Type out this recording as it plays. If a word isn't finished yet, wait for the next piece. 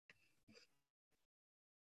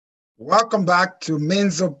Welcome back to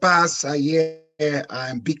Menzo Pass. I'm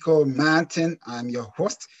Beko Mountain. I'm your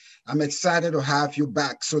host. I'm excited to have you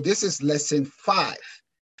back. So this is lesson 5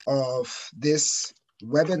 of this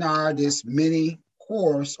webinar, this mini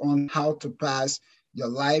course on how to pass your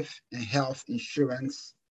life and health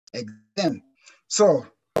insurance exam. So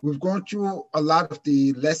we've gone through a lot of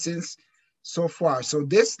the lessons so far. So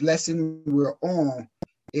this lesson we're on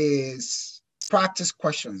is practice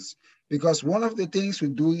questions. Because one of the things we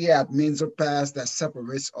do here at Menzo Pass that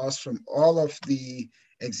separates us from all of the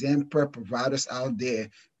exam prep providers out there,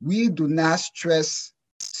 we do not stress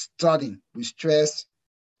studying. We stress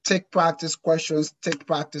take practice questions,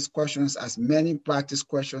 as many practice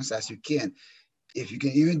questions as you can. If you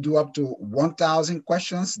can even do up to 1,000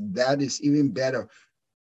 questions, that is even better.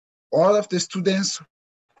 All of the students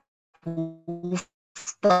who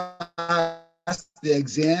passed the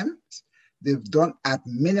exams, they've done at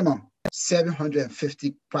minimum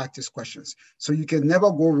 750 practice questions. So you can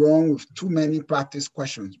never go wrong with too many practice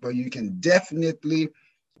questions, but you can definitely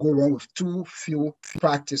go wrong with too few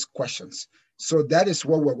practice questions. So that is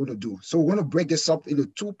what we're going to do. So we're going to break this up into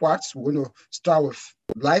 2 parts. We're going to start with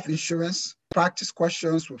life insurance, practice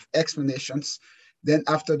questions with explanations. Then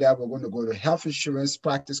after that, we're going to go to health insurance,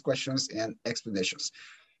 practice questions, and explanations.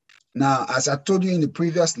 Now, as I told you in the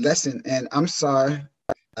previous lesson, and I'm sorry,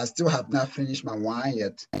 I still have not finished my wine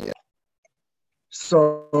yet.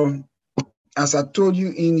 So, as I told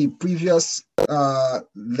you in the previous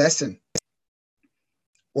lesson,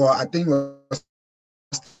 or I think it was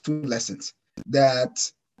 2 lessons, that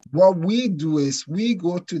what we do is we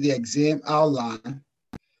go to the exam outline,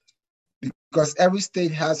 because every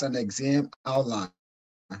state has an exam outline.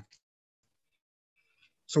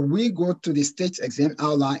 So we go to the state's exam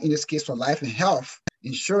outline, in this case for life and health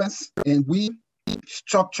insurance, and we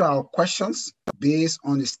structure our questions based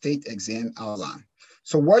on the state exam outline.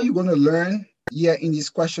 So what you're going to learn here in these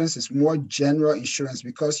questions is more general insurance,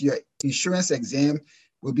 because your insurance exam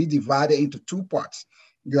will be divided into 2 parts.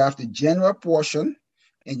 You have the general portion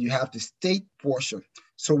and you have the state portion.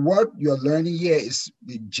 So what you're learning here is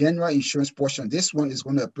the general insurance portion. This one is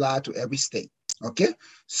going to apply to every state. Okay,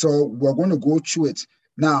 so we're going to go through it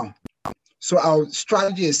now. So our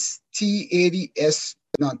strategy is T80S.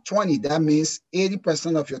 Now, 20, that means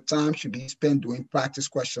 80% of your time should be spent doing practice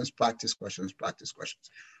questions, practice questions, practice questions.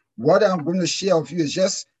 What I'm going to share with you is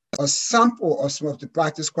just a sample of some of the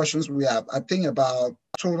practice questions we have. I think about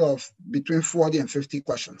total of between 40 and 50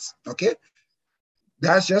 questions, okay?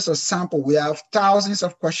 That's just a sample. We have thousands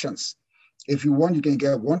of questions. If you want, you can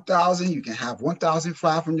get 1,000, you can have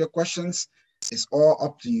 1,500 questions. It's all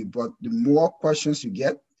up to you, but the more questions you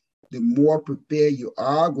get, the more prepared you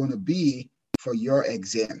are going to be for your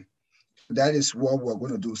exam. That is what we're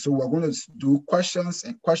going to do. So we're going to do questions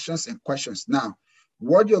and questions and questions. Now,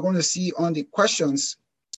 what you're going to see on the questions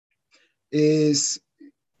is,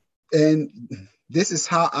 and this is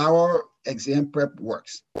how our exam prep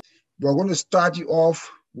works. We're going to start you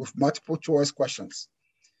off with multiple choice questions.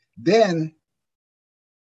 Then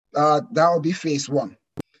that will be phase 1.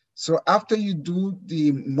 So after you do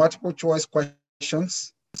the multiple choice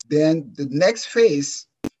questions, then the next phase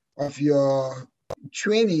of your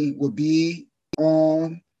training will be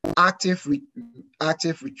on active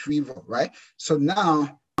retrieval, right? So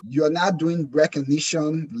now you're not doing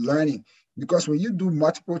recognition learning, because when you do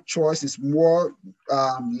multiple choice, it's more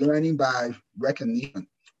learning by recognition,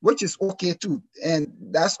 which is okay too. And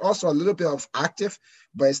that's also a little bit of active,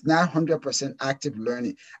 but it's not 100% active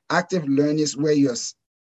learning. Active learning is where you're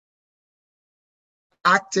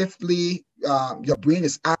actively, your brain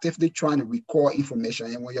is actively trying to recall information.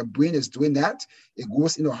 And when your brain is doing that, it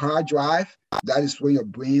goes in a hard drive. That is where your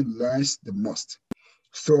brain learns the most.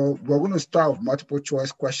 So we're going to start with multiple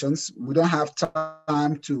choice questions. We don't have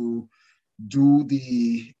time to do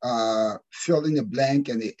the fill in the blank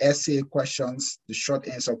and the essay questions, the short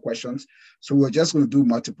answer questions. So we're just going to do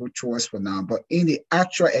multiple choice for now. But in the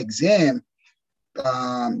actual exam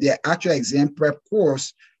prep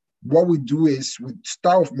course, what we do is we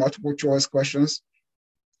start with multiple choice questions,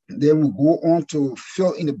 then we go on to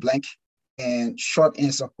fill in the blank and short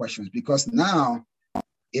answer questions, because now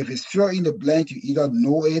if it's fill in the blank, you either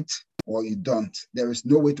know it or you don't. There is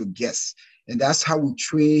no way to guess. And that's how we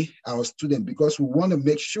train our students, because we want to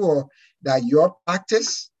make sure that your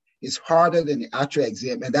practice is harder than the actual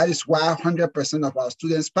exam. And that is why 100% of our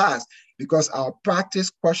students pass, because our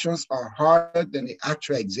practice questions are harder than the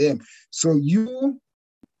actual exam. So you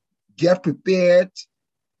get prepared,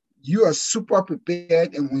 you are super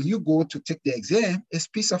prepared, and when you go to take the exam, it's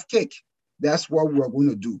piece of cake. That's what we're going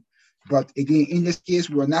to do. But again, in this case,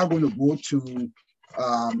 we're not going to go to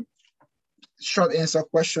short answer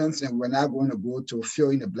questions, and we're not going to go to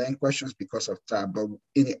fill in the blank questions because of time. But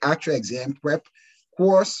in the actual exam prep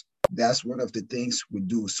course, that's one of the things we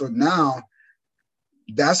do. So now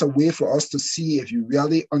that's a way for us to see if you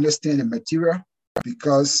really understand the material.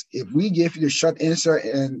 Because if we give you the short answer,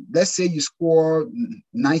 and let's say you score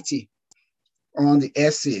 90 on the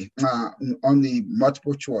essay, on the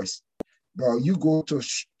multiple choice, but you go to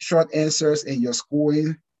short answers and you're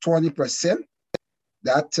scoring 20%,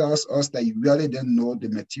 that tells us that you really don't know the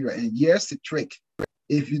material. And here's the trick.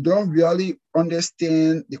 If you don't really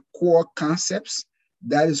understand the core concepts,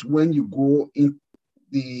 that is when you go in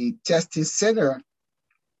the testing center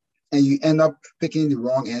and you end up picking the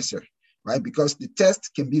wrong answer, right? Because the test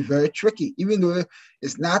can be very tricky, even though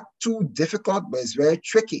it's not too difficult, but it's very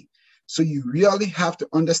tricky. So you really have to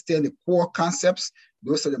understand the core concepts.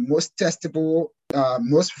 Those are the most testable,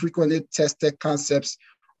 most frequently tested concepts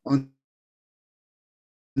on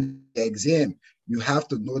the exam. You have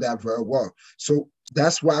to know that very well. So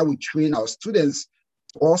that's why we train our students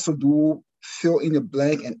to also do fill in the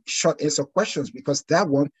blank and short answer questions, because that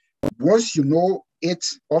one, once you know it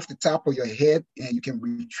off the top of your head and you can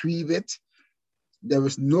retrieve it, there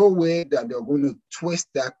is no way that they're going to twist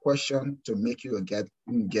that question to make you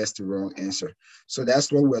guess the wrong answer. So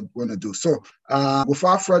that's what we're going to do. So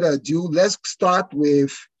without further ado, let's start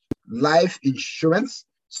with life insurance.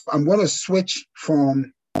 So I'm going to switch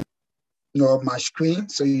from my screen.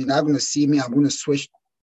 So you're not going to see me. I'm going to switch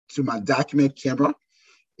to my document camera,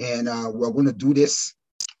 and we're going to do this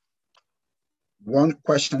one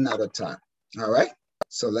question at a time. All right.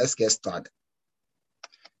 So let's get started.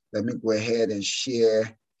 Let me go ahead and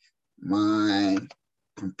share my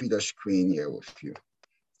computer screen here with you.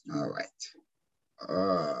 All right.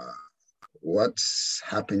 What's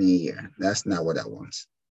happening here? That's not what I want.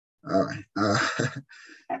 All right.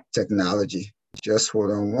 Technology. Just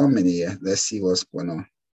hold on 1 minute here. Let's see what's going on.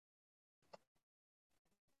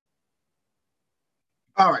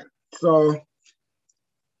 All right. So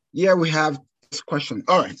here we have this question.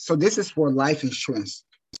 All right. So this is for life insurance.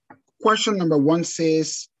 Question number 1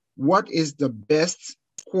 says, what is the best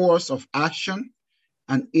course of action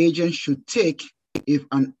an agent should take if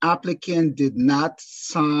an applicant did not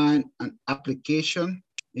sign an application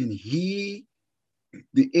and the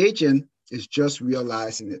agent, is just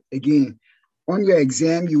realizing it? Again, on your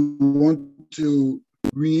exam, you want to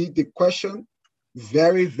read the question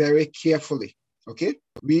very, very carefully, okay?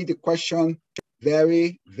 Read the question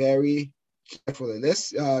very, very carefully.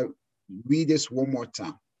 Let's read this one more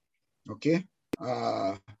time, okay?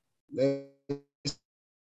 Let's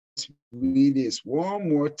read this one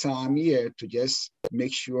more time here to just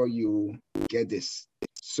make sure you get this.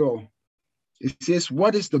 So it says,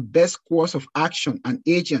 what is the best course of action an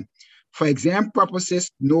agent? For exam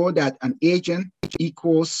purposes, know that an agent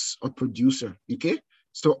equals a producer, okay?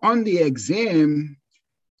 So on the exam,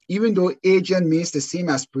 even though agent means the same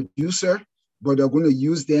as producer, but they're going to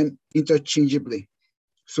use them interchangeably.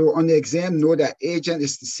 So on the exam, know that agent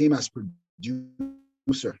is the same as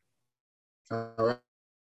producer. All right.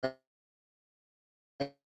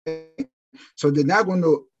 So they're not going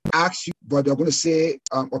to ask you, but they're going to say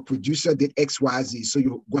a producer did X, Y, Z. So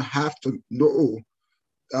you're going to have to know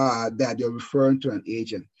that they're referring to an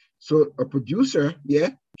agent. So a producer,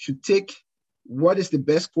 should take, what is the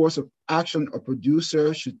best course of action a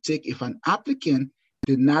producer should take if an applicant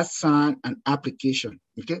did not sign an application,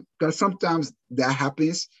 okay? Because sometimes that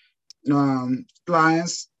happens.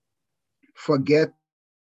 Clients forget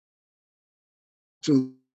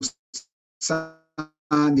to sign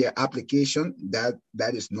their application. That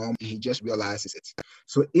is normal. He just realizes it.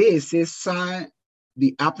 So A says sign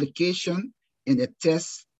the application, and the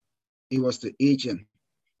test, it was the agent.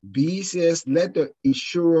 B says let the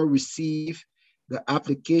insurer receive the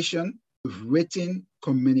application with written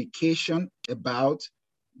communication about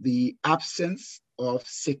the absence of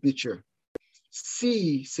signature.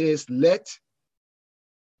 C says let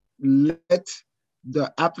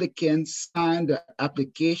the applicant sign the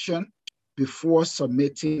application before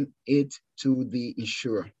submitting it to the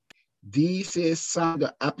insurer. D says sign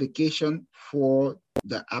the application for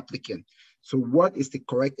the applicant. So what is the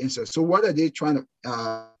correct answer? So what are they trying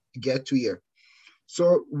to get to here?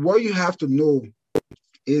 So what you have to know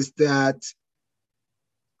is that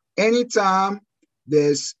anytime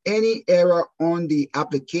there's any error on the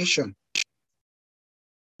application,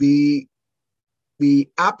 the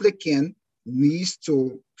applicant needs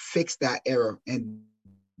to fix that error and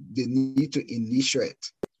they need to initiate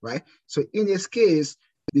it, right? So in this case,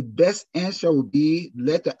 the best answer would be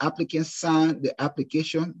let the applicant sign the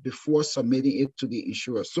application before submitting it to the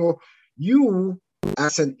insurer. So you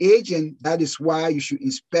as an agent, that is why you should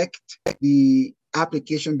inspect the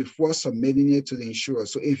application before submitting it to the insurer.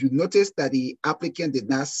 So if you notice that the applicant did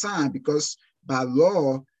not sign, because by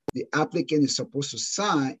law, the applicant is supposed to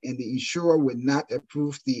sign and the insurer will not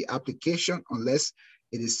approve the application unless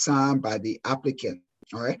it is signed by the applicant.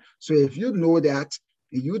 All right. So if you know that,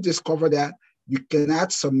 you discover that you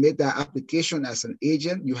cannot submit that application as an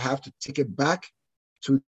agent, you have to take it back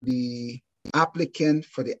to the applicant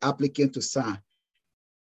for the applicant to sign.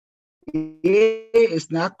 A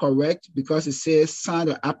is not correct because it says sign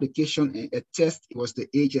the application and attest it was the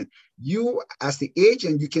agent. You, as the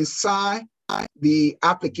agent, you can sign the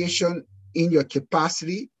application in your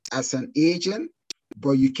capacity as an agent,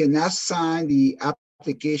 but you cannot sign the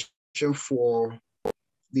application for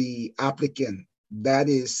the applicant. That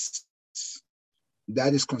is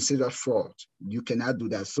considered fraud. You cannot do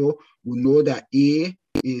that. So we know that A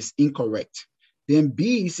is incorrect. Then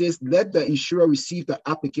B says, let the insurer receive the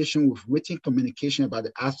application with written communication about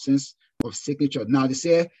the absence of signature. Now they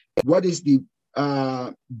say, what is the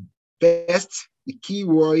best, the key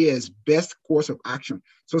word is best course of action.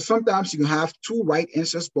 So sometimes you can have two right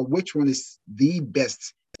answers, but which one is the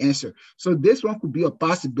best answer? So this one could be a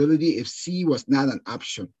possibility if C was not an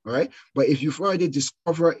option, all right? But if you've already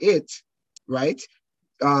discovered it, right,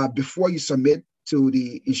 before you submit to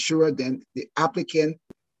the insurer, then the applicant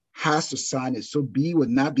has to sign it. So B would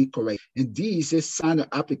not be correct. And D says sign the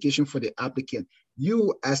application for the applicant.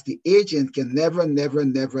 You as the agent can never, never,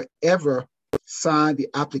 never, ever sign the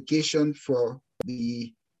application for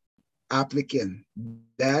the applicant.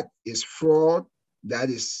 That is fraud. That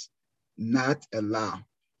is not allowed.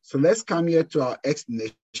 So let's come here to our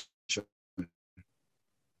explanation.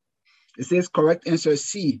 It says correct answer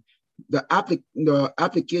C. The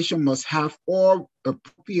application must have all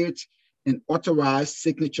appropriate and authorized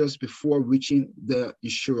signatures before reaching the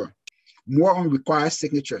insurer. More on required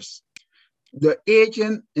signatures. The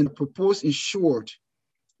agent and the proposed insured,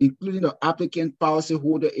 including the applicant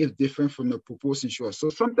policyholder, if different from the proposed insured.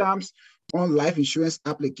 So sometimes on life insurance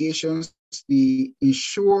applications, the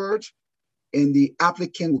insured and the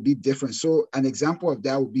applicant will be different. So an example of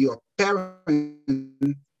that would be a parent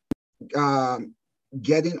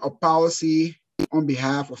getting a policy on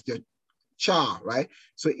behalf of their child, right?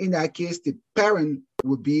 So in that case, the parent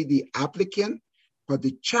would be the applicant, but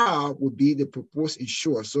the child would be the proposed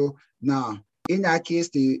insured. So now, in that case,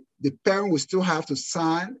 the parent will still have to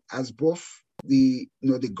sign as both the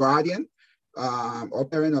guardian or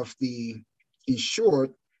parent of the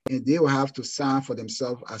insured, and they will have to sign for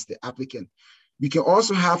themselves as the applicant. We can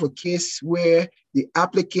also have a case where the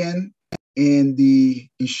applicant and the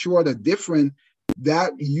insured are different.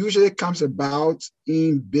 That usually comes about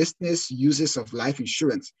in business uses of life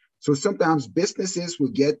insurance. So sometimes businesses will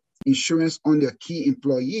get insurance on their key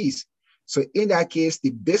employees. So in that case, the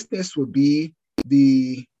business would be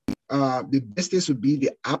the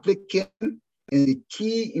applicant, and the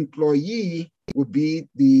key employee would be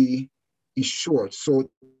the insured. So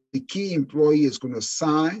the key employee is going to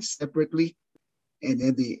sign separately, and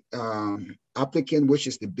then the applicant, which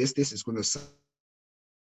is the business, is going to sign.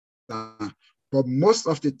 But most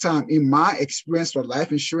of the time, in my experience for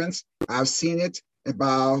life insurance, I've seen it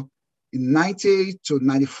about 90 to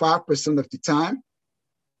 95% of the time,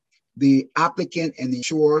 the applicant and the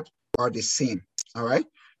insured are the same, all right?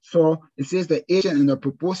 So it says the agent and the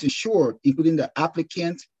proposed insured, including the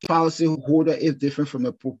applicant, policyholder, if different from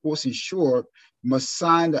the proposed insured, must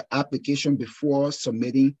sign the application before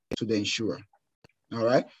submitting to the insurer, all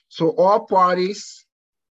right? So all parties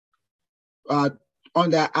on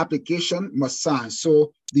that application must sign.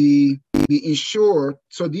 So the insured,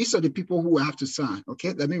 so these are the people who have to sign,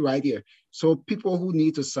 okay? Let me write here. So people who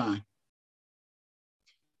need to sign.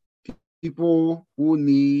 People who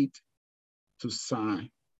need to sign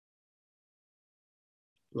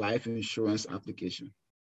life insurance application.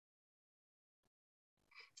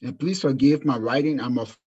 And please forgive my writing. I'm a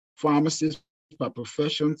pharmacist by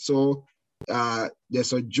profession. So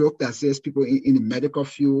there's a joke that says people in the medical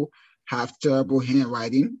field have terrible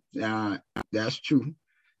handwriting. That's true.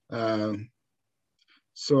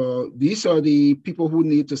 So these are the people who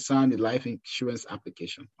need to sign the life insurance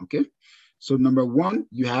application, okay? So number one,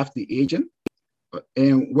 you have the agent.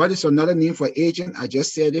 And what is another name for agent? I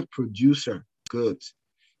just said it, producer. Good.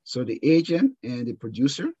 So the agent and the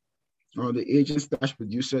producer, or the agent slash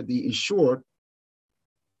producer, the insured,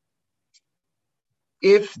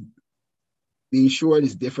 if the insured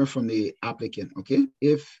is different from the applicant, okay?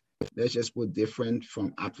 If, let's just put different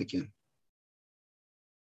from applicant.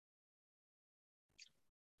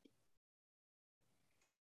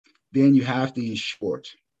 Then you have the insured.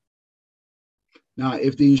 Now,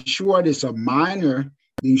 if the insured is a minor,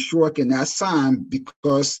 the insured cannot sign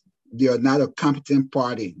because they are not a competent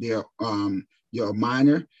party. You're a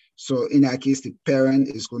minor. So in that case, the parent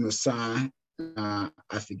is going to sign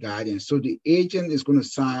as the guardian. So the agent is going to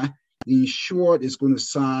sign, the insured is going to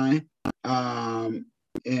sign, and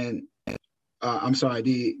I'm sorry,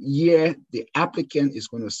 the applicant is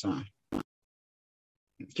going to sign.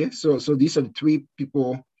 Okay, so these are the three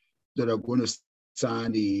people that are going to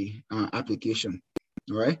sign the application.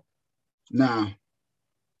 All right. Now,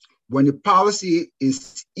 when the policy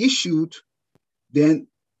is issued, then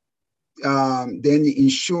the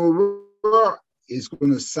insurer is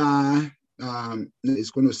going to sign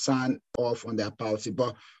off on that policy.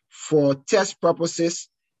 But for test purposes,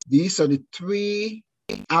 these are the three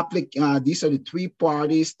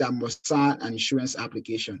parties that must sign an insurance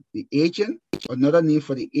application. The agent, another name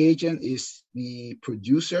for the agent is the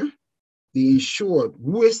producer. The insured,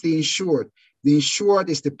 who is the insured? The insured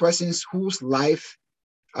is the person whose life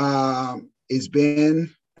is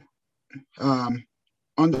being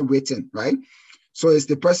underwritten, right? So it's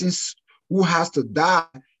the person who has to die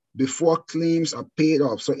before claims are paid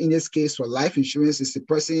off. So in this case, for life insurance, it's the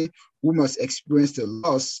person who must experience the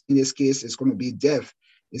loss. In this case, it's going to be death.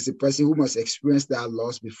 It's the person who must experience that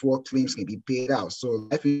loss before claims can be paid out. So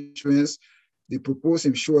life insurance, the proposed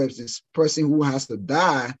insurer is this person who has to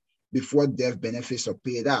die before death benefits are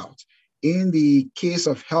paid out. In the case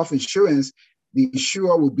of health insurance, the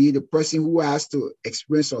insurer will be the person who has to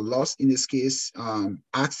experience a loss, in this case,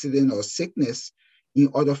 accident or sickness, in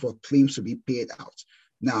order for claims to be paid out.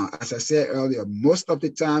 Now, as I said earlier, most of the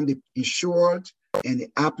time, the insured and the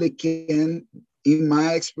applicant, in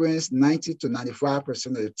my experience, 90 to 95%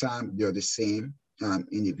 of the time, they're the same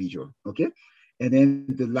individual, okay? And then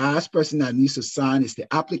the last person that needs to sign is the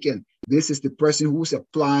applicant. This is the person who's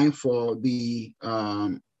applying for the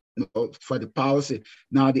policy.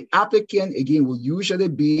 Now, the applicant, again, will usually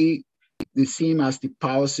be the same as the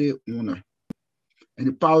policy owner. And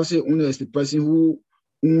the policy owner is the person who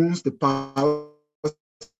owns the policy.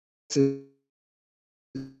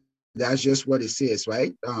 That's just what it says,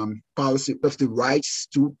 right? Policy of the rights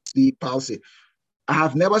to the policy. I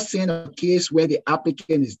have never seen a case where the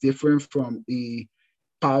applicant is different from the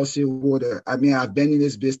policy holder. I mean, I've been in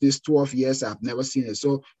this business 12 years. I've never seen it.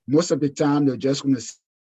 So most of the time, they're just going to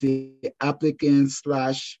say applicant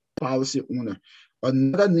 / policy owner.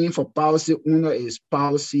 Another name for policy owner is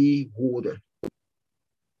policy holder.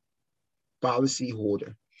 Policy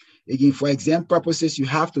holder. Again, for exam purposes, you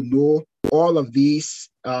have to know all of these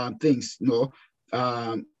things.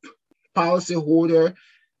 Policy holder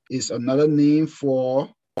is another name for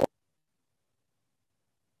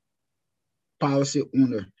policy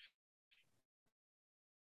owner.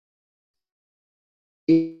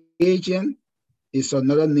 Agent is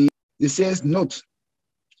another name. It says, note,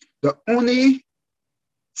 the only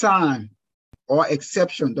time or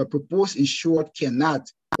exception the proposed insured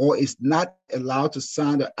cannot or is not allowed to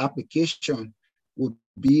sign the application would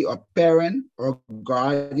be a parent or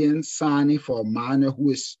guardian signing for a minor who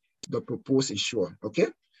is the proposed insured, okay?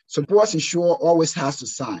 So the proposed insured always has to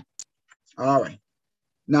sign. All right.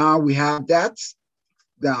 Now we have that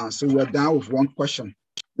down. So we're done with one question.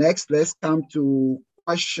 Next, let's come to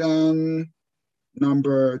question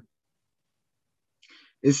number.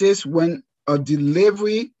 It says when a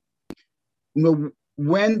delivery,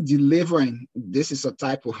 when delivering, this is a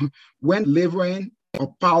typo, when delivering a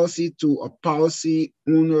policy to a policy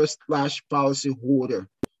owner / policy holder,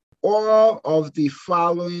 all of the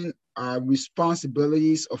following are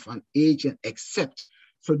responsibilities of an agent except.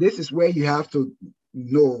 So this is where you have to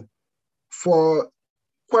know for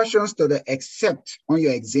questions that are except on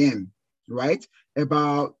your exam, right?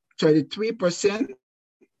 About 33%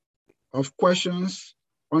 of questions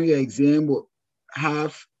on your exam will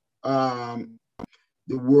have the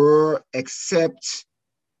word except,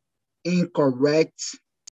 incorrect,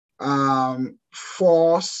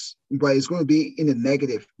 false, but it's going to be in the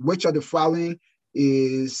negative. Which of the following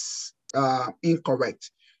is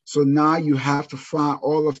incorrect? So now you have to find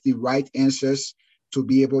all of the right answers to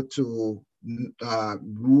be able to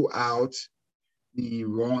rule out the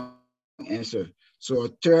wrong answer. So a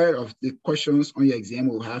third of the questions on your exam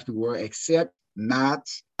will have the word except, not,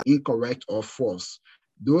 incorrect, or false.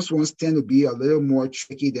 Those ones tend to be a little more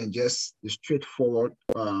tricky than just the straightforward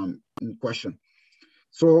question.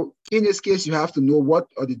 So in this case, you have to know what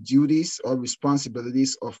are the duties or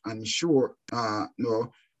responsibilities of an insured,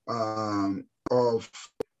 of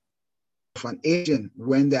an agent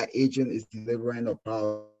when that agent is delivering a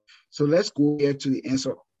policy. So let's go here to the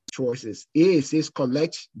answer choices. A says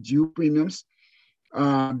collect due premiums.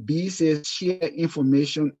 B says share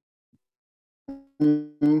information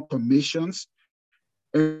on commissions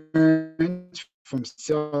earned from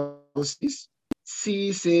sales.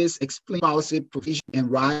 C says explain policy provision and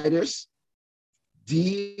riders.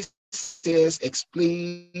 D says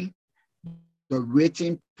explain the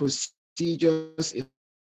rating procedures if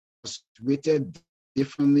was rated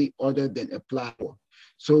differently other than apply for.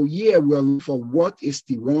 So here we're looking for what is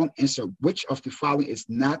the wrong answer. Which of the following is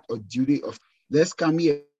not a duty of, let's come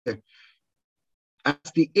here. As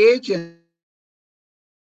the agent,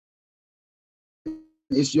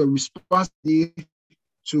 it's your responsibility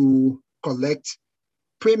to collect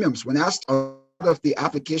premiums. When asked, a lot of the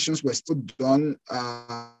applications were still done,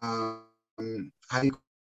 how you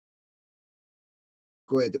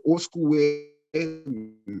go ahead, the old school way,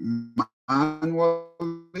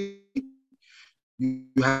 manually. You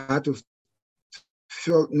had to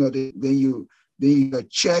fill, then you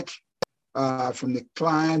check from the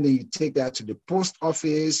client, then you take that to the post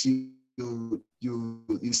office. You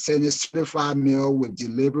send a certified mail with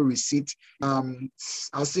delivery receipt. I'll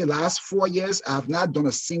say last 4 years, I've not done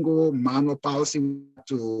a single manual policy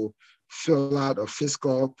to fill out a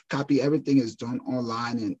physical copy. Everything is done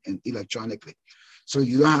online and electronically. So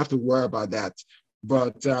you don't have to worry about that.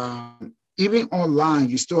 But even online,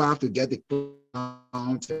 you still have to get the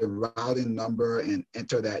client, the routing number, and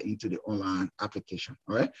enter that into the online application,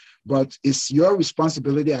 all right? But it's your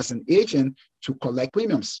responsibility as an agent to collect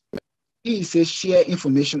premiums. He says share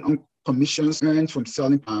information on commissions earned from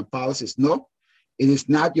selling policies. No, it is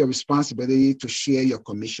not your responsibility to share your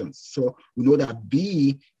commissions. So we know that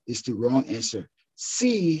B is the wrong answer.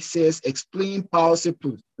 C says explain policy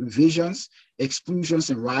provisions,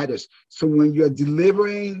 exclusions, and riders. So when you're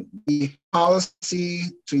delivering the policy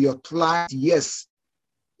to your client, yes,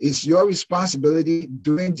 it's your responsibility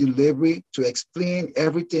during delivery to explain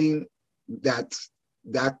everything that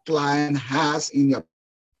that client has in your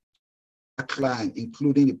client,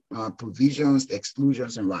 including the provisions, the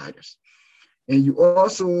exclusions, and riders. And you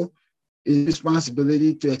also is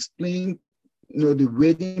responsibility to explain, the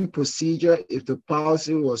rating procedure if the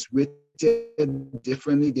policy was rated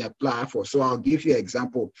differently than applied for. So I'll give you an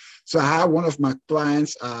example. So I have one of my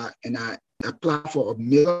clients, and I applied for $1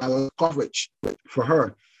 million coverage for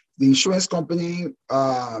her. The insurance company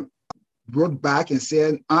wrote back and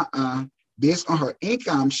said, based on her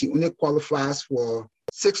income, she only qualifies for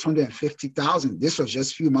 $650,000. This was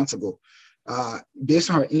just a few months ago. Based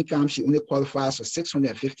on her income, she only qualifies for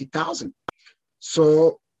 $650,000.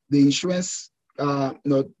 So the insurance,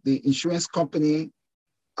 the insurance company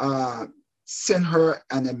sent her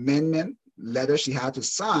an amendment letter she had to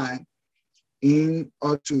sign in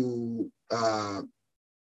order to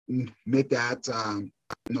make that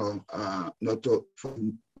for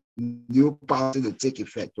new policy to take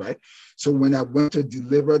effect, right? So when I went to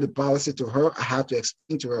deliver the policy to her, I had to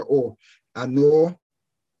explain to her, I know,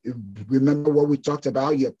 remember what we talked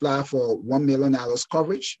about, you apply for $1 million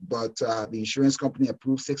coverage, but the insurance company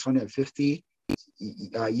approved $650,000.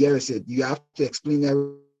 Yes, you have to explain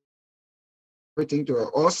everything to her.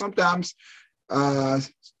 Or sometimes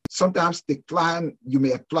the client, you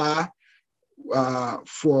may apply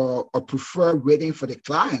for a preferred rating for the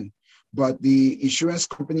client, but the insurance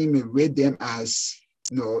company may rate them as,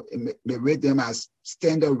 may rate them as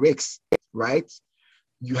standard risks, right?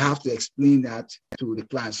 You have to explain that to the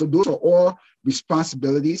client. So those are all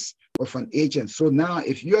responsibilities of an agent. So now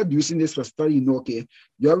if you're using this for study, okay,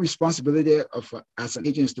 your responsibility as an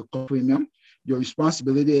agent is to collect premium. Your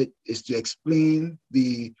responsibility is to explain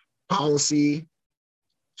the policy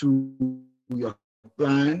to your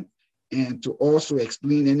client and to also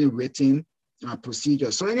explain any written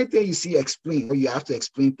procedure. So anything you see explain, you have to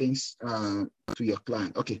explain things to your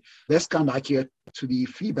client. Okay, let's come back here to the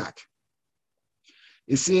feedback.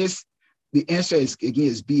 It says the answer is, again,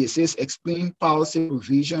 is B. It says explain policy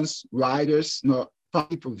provisions, riders,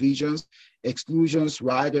 policy provisions, exclusions,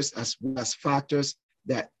 riders, as well as factors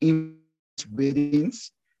that influence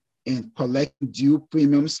ratings and collect due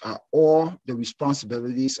premiums are all the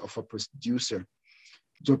responsibilities of a producer.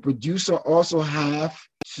 The producer also have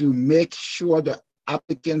to make sure the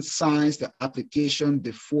applicant signs the application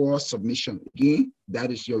before submission. Again,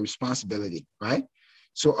 that is your responsibility, right?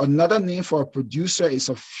 So another name for a producer is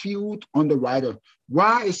a field underwriter.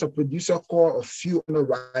 Why is a producer called a field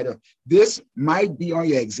underwriter? This might be on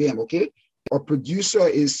your exam, okay? A producer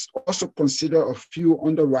is also considered a field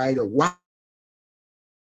underwriter. Why?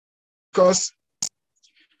 Because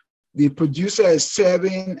the producer is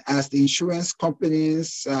serving as the insurance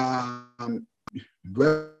company's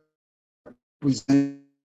representative,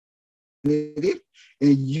 and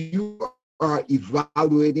you are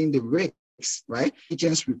evaluating the risks, right?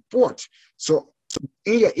 Agents report. So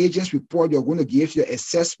in your agent's report, you're going to give your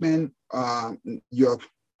assessment, your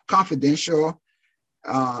confidential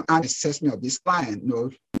and assessment of this client.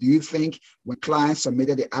 Do you think when client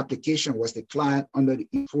submitted the application, was the client under the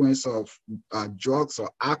influence of drugs or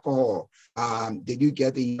alcohol? Did you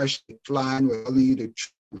get the impression the client was telling you the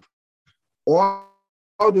truth? All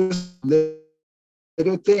those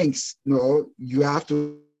little things, you have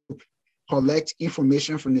to collect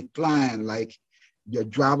information from the client, like your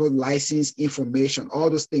driver license information, all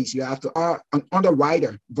those things. You have to are an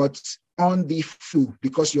underwriter, but on the field,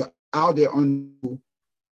 because you're out there on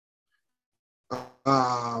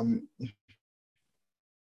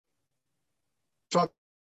talking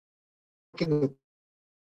to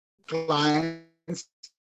clients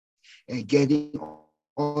and getting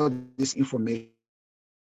all this information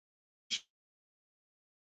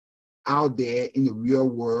out there in the real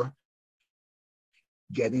world,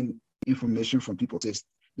 getting information from people. The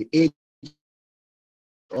agent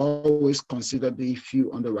always consider the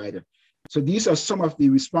field underwriter. So these are some of the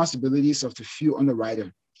responsibilities of the field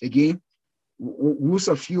underwriter. Again, who's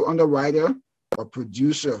a field underwriter or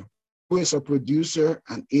producer? Who is a producer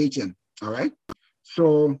and agent? All right.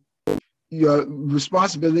 So your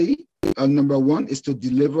responsibility, number one, is to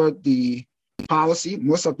deliver the policy.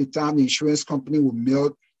 Most of the time, the insurance company will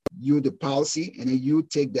mail you the policy, and then you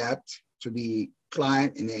take that to the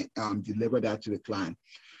client and then deliver that to the client.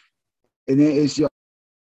 And then it's your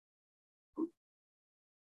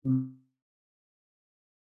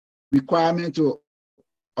requirement to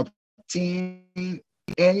obtain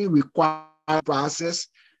any required process.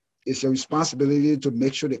 It's your responsibility to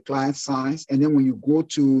make sure the client signs. And then when you go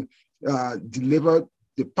to deliver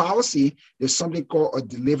the policy, there's something called a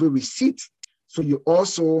delivery receipt. So you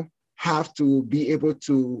also have to be able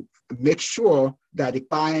to make sure that the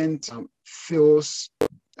client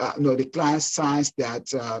the client signs that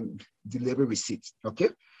delivery receipt. Okay.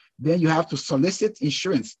 Then you have to solicit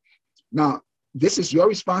insurance. Now, this is your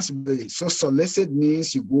responsibility. So solicit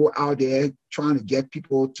means you go out there trying to get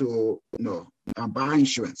people to buy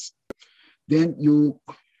insurance. Then you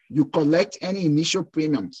collect any initial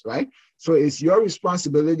premiums, right? So it's your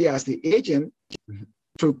responsibility as the agent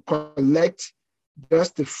to collect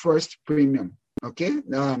just the first premium, okay?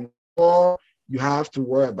 All you have to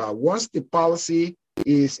worry about. Once the policy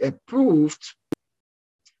is approved,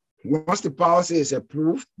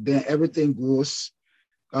 then everything goes,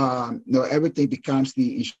 everything becomes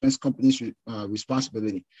the insurance company's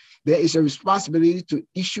responsibility. There is a responsibility to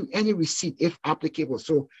issue any receipt if applicable.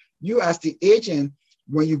 So you as the agent,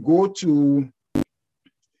 when you go to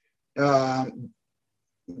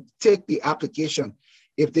take the application,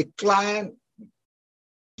 if the client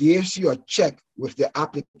gives you a check with the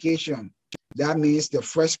application, that means the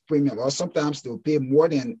first premium, or sometimes they'll pay more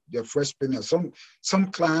than the first premium. Some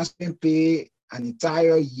clients can pay an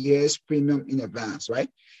entire year's premium in advance, right?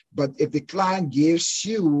 But if the client gives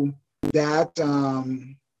you that,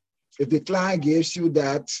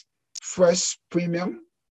 first premium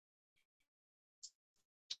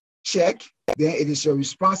check, then it is your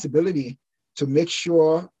responsibility to make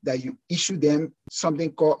sure that you issue them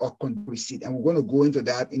something called a conditional receipt. And we're going to go into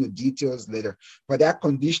that in the details later. But that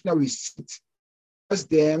conditional receipt,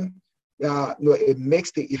 it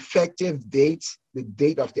makes the effective date, the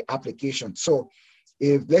date of the application. So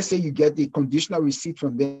if, let's say, you get the conditional receipt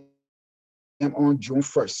from them on June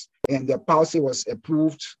 1st, and the policy was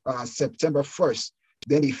approved September 1st,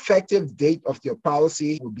 then the effective date of your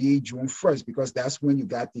policy will be June 1st, because that's when you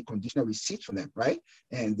got the conditional receipt from them, right?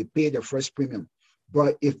 And they paid the first premium.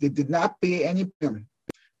 But if they did not pay any premium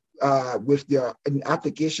with their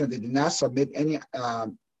application, they did not submit any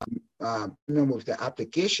premium with the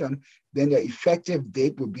application, then the effective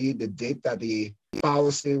date will be the date that the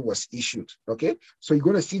policy was issued, okay? So you're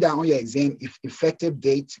going to see that on your exam, if effective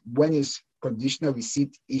date, when is conditional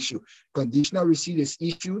receipt issued. Conditional receipt is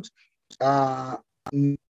issued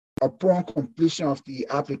upon completion of the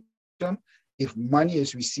application, if money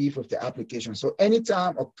is received with the application. So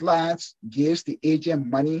anytime a client gives the agent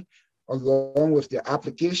money along with the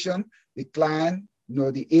application, the client,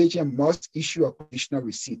 the agent must issue a conditional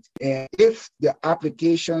receipt. And if the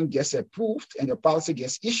application gets approved and the policy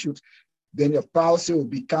gets issued, then the policy will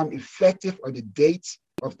become effective on the date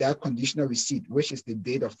of that conditional receipt, which is the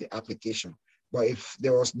date of the application. But if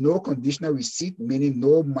there was no conditional receipt, meaning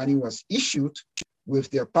no money was issued with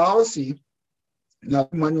their policy, no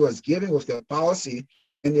money was given with their policy,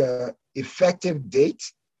 and the effective date,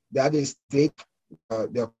 that is date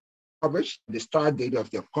their coverage, the start date of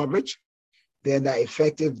their coverage, then the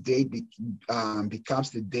effective date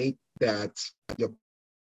becomes the date that the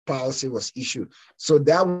policy was issued. So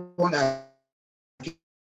that one I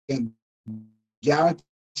can guarantee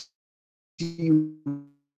you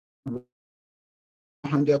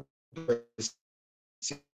 100%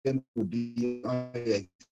 will be on the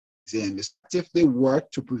exam. It's actively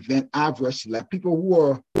work to prevent adverse, like people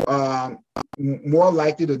who are more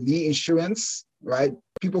likely to need insurance, right?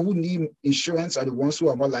 People who need insurance are the ones who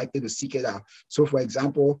are more likely to seek it out. So, for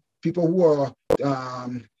example, people who are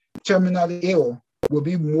terminally ill will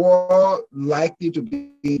be more likely to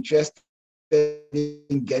be interested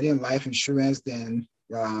in getting life insurance than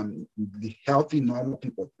the healthy, normal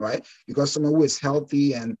people, right? Because someone who is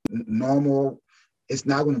healthy and normal is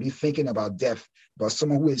not going to be thinking about death, but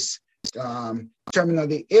someone who is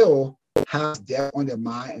terminally ill has death on their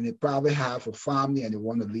mind, and they probably have a family and they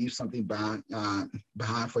want to leave something behind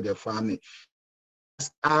for their family.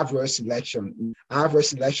 Adverse selection. Adverse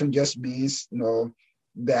selection just means,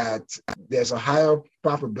 that there's a higher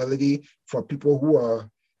probability for people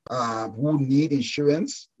who need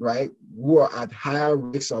insurance, right? Who are at higher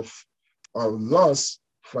risks of loss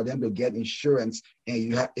for them to get insurance.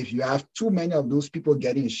 And if you have too many of those people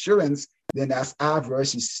getting insurance, then that's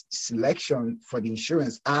adverse selection for the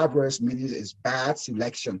insurance. Adverse means it's bad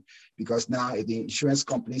selection, because now if the insurance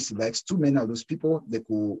company selects too many of those people, they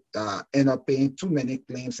could end up paying too many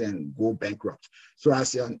claims and go bankrupt. So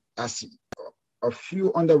as a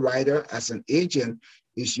few underwriter, as an agent,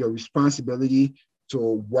 it's your responsibility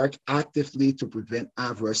to work actively to prevent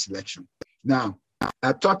adverse selection. Now,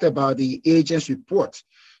 I talked about the agent's report.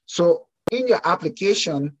 So in your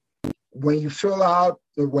application, when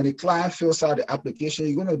the client fills out the application,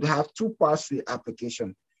 you're going to have two parts to the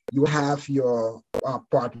application. You have your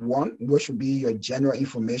part one, which will be your general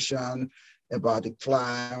information about the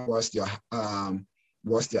client, what's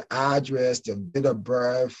their address, their date of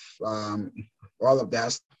birth, all of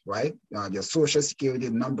that, right? Your social security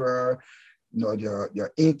number,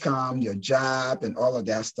 your income, your job, and all of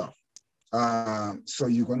that stuff. So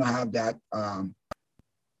you're going to have that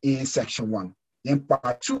in section one. Then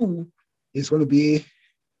part two is going to be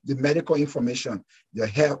the medical information, the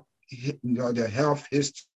health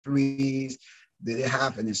histories. Do they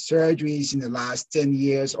have any surgeries in the last 10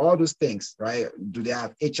 years? All those things, right? Do they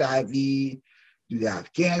have HIV? Do they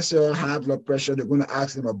have cancer, high blood pressure? They're going to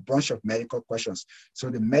ask them a bunch of medical questions. So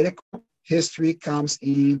the medical history comes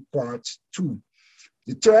in part two.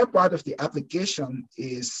 The third part of the application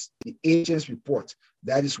is the agent's report.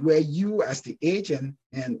 That is where you, as the agent,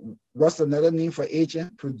 and what's another name for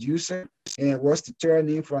agent? Producer. And what's the third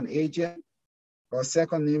name for an agent? Or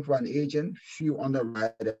second name for an agent? Few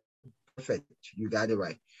underwriter. Perfect. You got it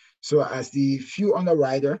right. So as the few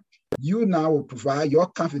underwriter, you now will provide your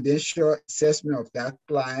confidential assessment of that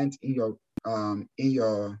client in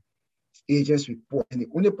your agent's report. And the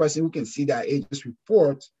only person who can see that agent's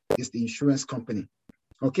report is the insurance company.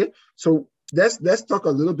 Okay, so let's talk a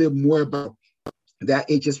little bit more about that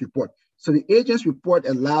agent's report. So the agent's report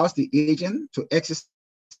allows the agent to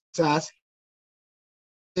exercise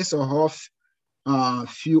his or her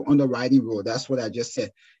few underwriting role. That's what I just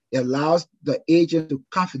said. It allows the agent to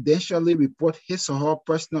confidentially report his or her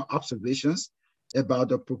personal observations about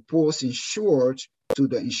the proposed insured to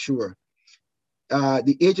the insurer.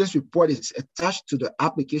 The agent's report is attached to the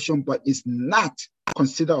application, but is not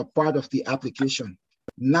considered a part of the application.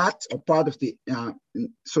 Not a part of the,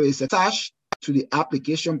 so it's attached to the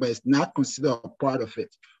application, but it's not considered a part of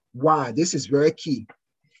it. Why? This is very key.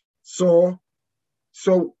 So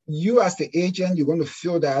you as the agent, you're going to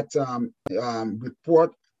fill that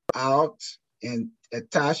report out and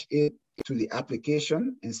attach it to the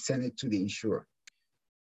application and send it to the insurer.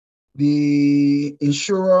 The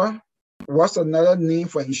insurer, what's another name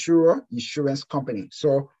for insurer? Insurance company.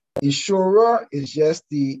 So insurer is just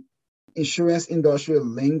the insurance industry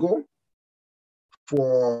lingo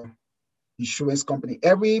for insurance company.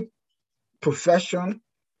 Every profession,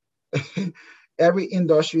 every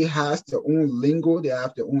industry has their own lingo, they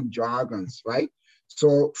have their own jargons, right?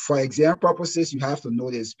 So for exam purposes, you have to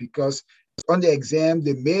know this, because on the exam,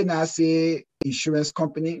 they may not say insurance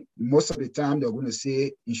company. Most of the time, they're going to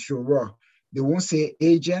say insurer. They won't say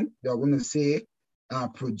agent, they're going to say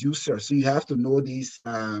producer. So you have to know these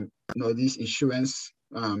insurance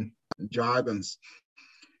jargons.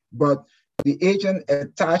 But the agent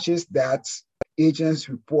attaches that agent's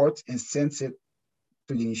report and sends it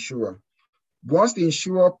to the insurer. Once the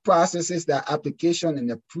insurer processes that application and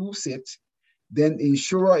approves it, then the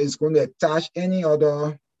insurer is going to attach any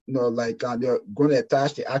other, they're going to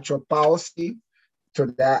attach the actual policy to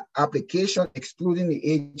that application, excluding the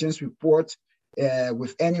agent's report,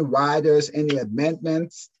 with any riders, any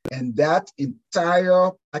amendments, and that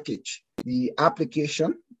entire package, the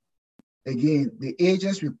application, Again, the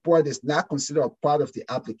agent's report is not considered a part of the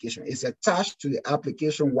application. It's attached to the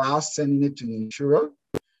application while sending it to the insurer,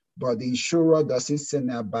 but the insurer doesn't send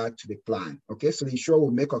that back to the client. Okay, so the insurer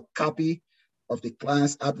will make a copy of the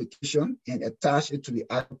client's application and attach it to the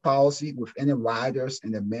actual policy with any riders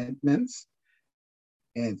and amendments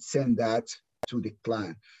and send that to the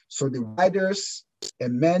client. So the riders,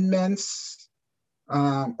 amendments,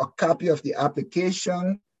 a copy of the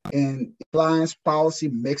application, and the client's policy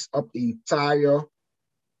makes up the entire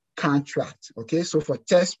contract. Okay, so for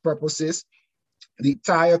test purposes, the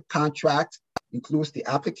entire contract includes the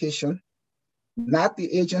application, not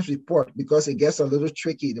the agent's report, because it gets a little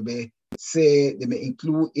tricky. They may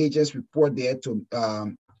include agent's report there to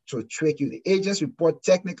trick you. The agent's report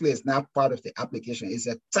technically is not part of the application. It's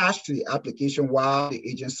attached to the application while the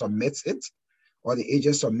agent submits it, or the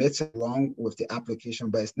agent submits it along with the application,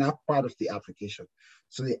 but it's not part of the application.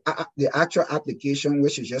 So the actual application,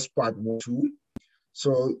 which is just part 1, 2.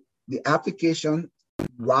 So the application,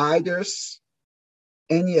 riders,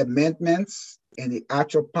 any amendments, and the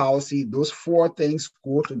actual policy, those 4 things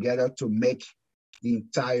go together to make the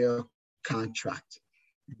entire contract.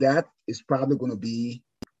 That is probably going to be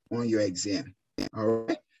on your exam. All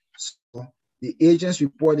right. So the agent's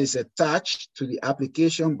report is attached to the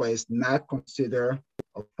application, but it's not considered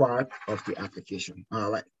a part of the application.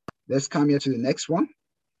 All right. Let's come here to the next one.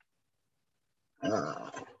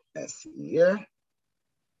 Let's see here.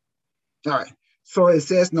 All right. So it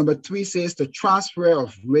says number 3 says the transfer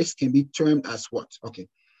of risk can be termed as what? Okay.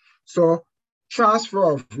 So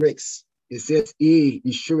transfer of risks, it says A,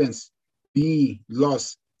 insurance, B,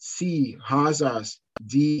 loss, C, hazards,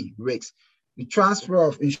 D, risks. The transfer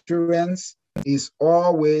of insurance is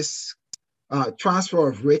always, transfer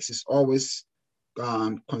of risks is always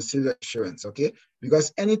considered insurance, okay?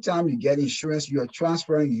 Because anytime you get insurance, you are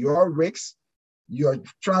transferring your risks. You're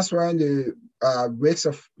transferring the risks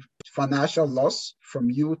of financial loss from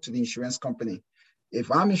you to the insurance company.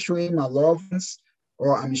 If I'm insuring my loved ones,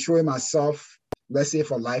 or I'm insuring myself, let's say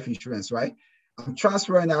for life insurance, right? I'm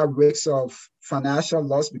transferring that risk of financial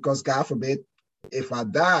loss because God forbid, if I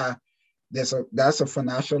die, that's a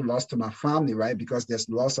financial loss to my family, right? Because there's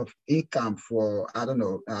loss of income for, I don't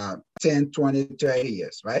know, 10, 20, 30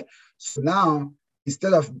 years, right? So now,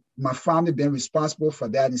 instead of my family being responsible for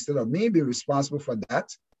that, instead of me being responsible for that,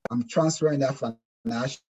 I'm transferring that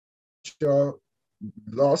financial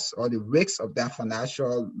loss or the risks of that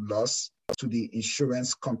financial loss to the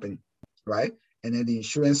insurance company, right? And then the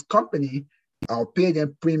insurance company, I'll pay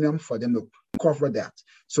them premium for them to cover that.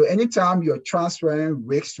 So anytime you're transferring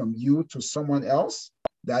risks from you to someone else,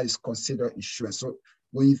 that is considered insurance. So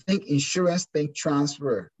when you think insurance, think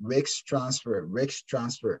transfer, risks transfer, risks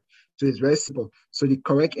transfer. So it's very simple. So the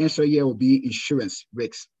correct answer here will be insurance,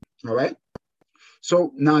 risks. All right.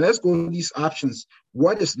 So now let's go to these options.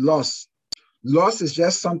 What is loss? Loss is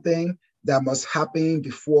just something that must happen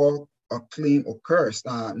before a claim occurs.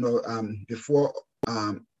 Before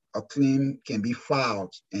a claim can be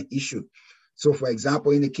filed and issued. So for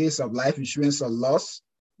example, in the case of life insurance, a loss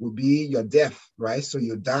would be your death, right? So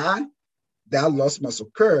you die, that loss must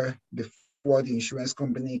occur before the insurance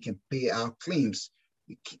company can pay out claims.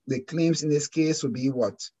 The claims in this case would be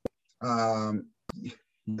what? The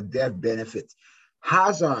death benefit.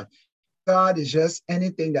 Hazard. Hazard is just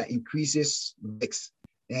anything that increases risk.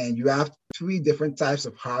 And you have 3 different types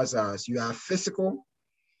of hazards. You have physical,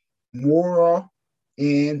 moral,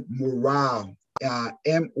 and morale,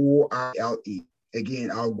 M-O-R-L-E.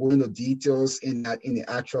 Again, I'll go into details in the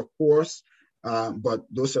actual course, but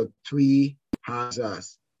those are 3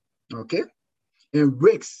 hazards, okay? And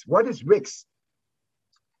risks, what is risks?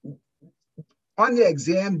 On the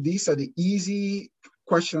exam, these are the easy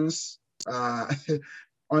questions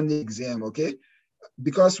on the exam, okay?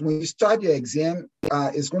 Because when you start your exam,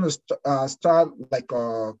 it's going to start like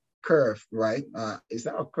a curve, right? Is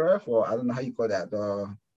that a curve, or I don't know how you call that,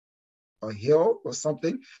 a hill or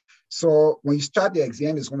something? So when you start the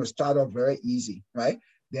exam, it's going to start off very easy, right?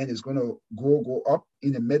 Then it's going to go up.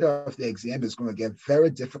 In the middle of the exam, it's going to get very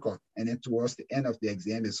difficult, and then towards the end of the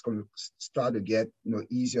exam, it's going to start to get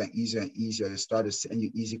easier and easier and easier. They start to send you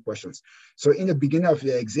easy questions. So in the beginning of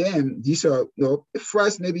the exam, these are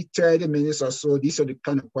first maybe 30 minutes or so. These are the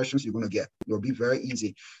kind of questions you're going to get. It'll be very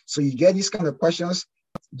easy. So you get these kind of questions.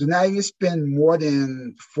 Do not even spend more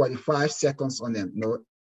than 45 seconds on them.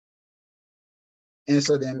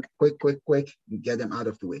 Answer them quick, and get them out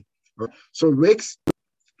of the way. Right? So risks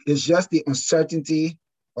is just the uncertainty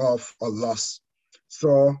of a loss.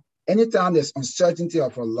 So anytime there's uncertainty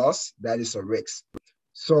of a loss, that is a risk.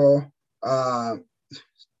 So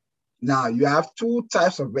now you have 2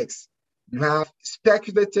 types of risks. You have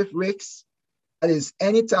speculative risks. That is,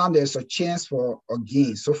 anytime there's a chance for a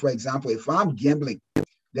gain. So for example, if I'm gambling,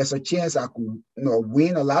 there's a chance I could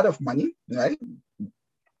win a lot of money, right?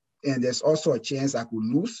 And there's also a chance I could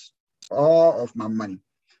lose all of my money.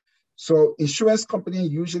 So insurance company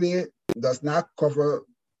usually does not cover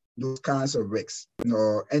those kinds of risks,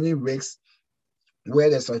 any risks where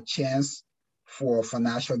there's a chance for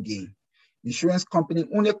financial gain. Insurance company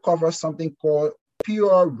only covers something called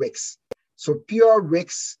pure risks. So pure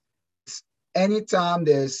risks, anytime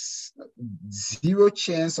there's zero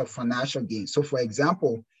chance of financial gain. So for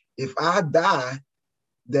example, if I die,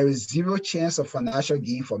 there is zero chance of financial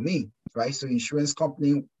gain for me, right? So insurance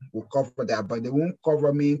company will cover that, but they won't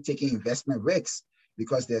cover me taking investment risks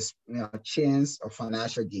because there's a chance of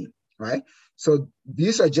financial gain, right? So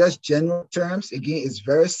these are just general terms. Again, it's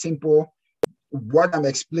very simple. What I'm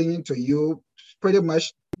explaining to you, pretty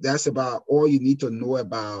much that's about all you need to know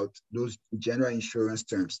about those general insurance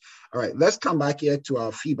terms. All right, let's come back here to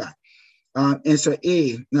our feedback. Answer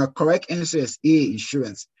A. Now, correct answer is A,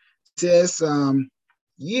 insurance. It says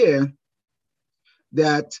here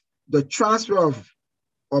that the transfer of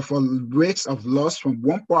a risk of loss from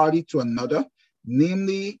one party to another,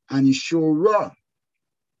 namely an insurer,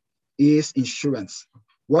 is insurance.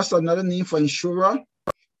 What's another name for insurer?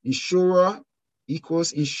 Insurer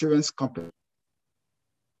equals insurance company.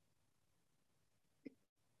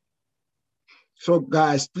 So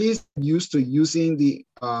guys, please get used to using the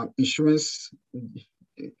insurance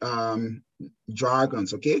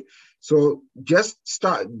jargons, okay? So just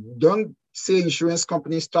start, don't say insurance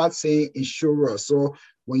company, start saying insurer. So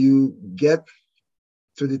when you get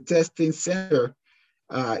to the testing center,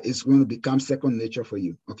 it's going to become second nature for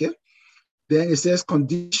you, okay? Then it says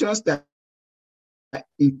conditions that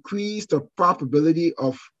increase the probability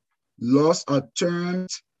of loss are termed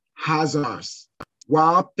hazards,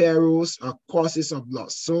 while perils are causes of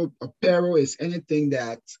loss. So a peril is anything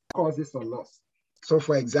that causes a loss. So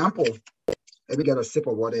for example, let me get a sip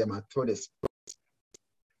of water in my throat is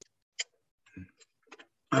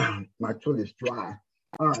my throat is dry.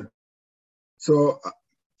 All right. So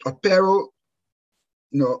a peril,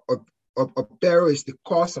 a peril is the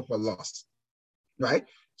cause of a loss, right?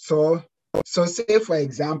 So say for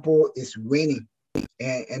example, it's raining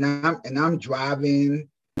and I'm driving,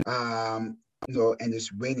 and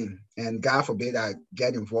it's raining, and God forbid I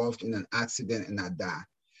get involved in an accident and I die.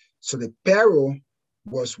 So the peril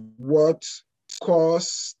was what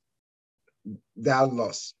caused that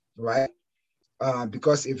loss, right?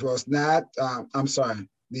 Because if it was not, I'm sorry,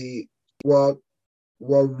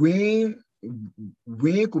 rain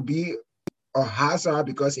could be a hazard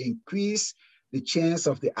because it increased the chance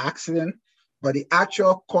of the accident, but the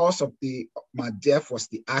actual cause of my death was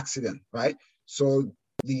the accident, right? So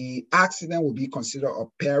the accident will be considered a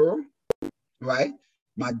peril, right?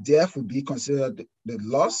 My death would be considered the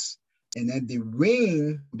loss, and then the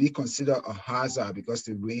rain would be considered a hazard because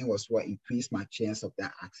the rain was what increased my chance of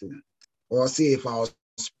that accident. Or say if I was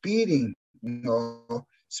speeding,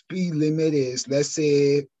 speed limit is, let's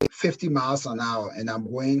say 50 miles an hour and I'm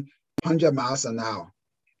going 100 miles an hour.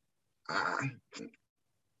 I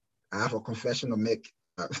have a confession to make.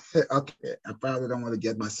 Okay, I probably don't want to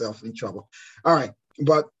get myself in trouble. All right,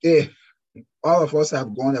 but all of us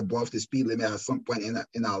have gone above the speed limit at some point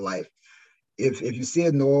in our life. If you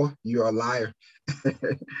say no, you're a liar.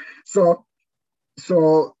 So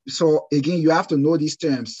again, you have to know these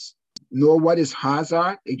terms. Know what is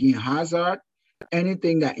hazard. Again, hazard,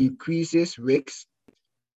 anything that increases risks.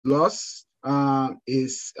 Loss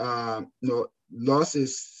is loss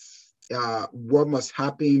is what must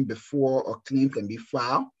happen before a claim can be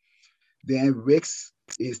filed. Then risk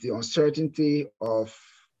is the uncertainty of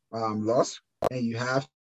loss, and you have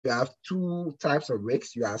two types of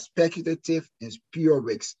risks. You have speculative and pure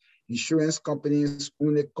risks. Insurance companies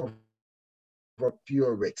only cover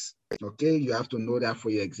pure risks. Okay, you have to know that for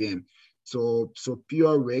your exam. So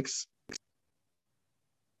pure risks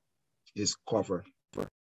is covered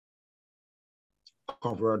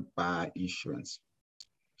by insurance.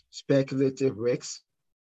 Speculative risks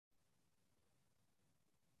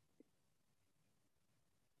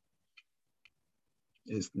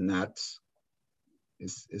is not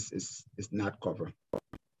covered.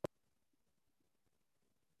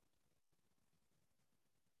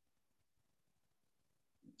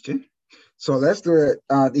 Okay, so let's do it.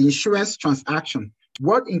 The insurance transaction.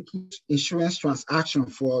 What includes insurance transaction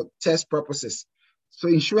for test purposes? So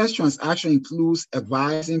insurance transaction includes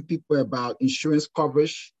advising people about insurance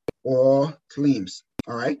coverage or claims,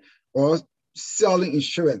 all right? Or selling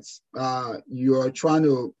insurance. You're trying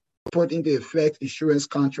to put into effect insurance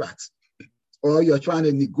contracts. or you're trying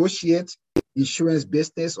to negotiate insurance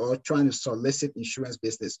business or trying to solicit insurance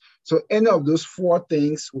business. So any of those four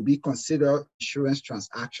things will be considered insurance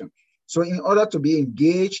transaction. So in order to be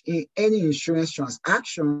engaged in any insurance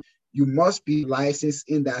transaction, you must be licensed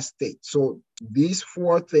in that state. So these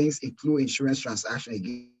four things include insurance transaction.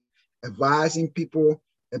 Again, advising people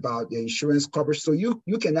about their insurance coverage. So you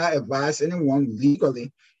cannot advise anyone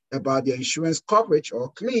legally about their insurance coverage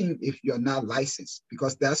or claim if you're not licensed,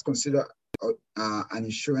 because that's considered an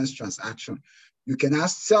insurance transaction. You cannot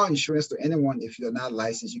sell insurance to anyone if you're not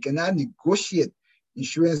licensed. You cannot negotiate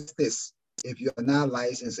insurance business if you're not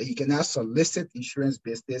licensed. And you cannot solicit insurance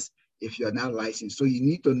business if you're not licensed. So you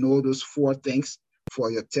need to know those four things for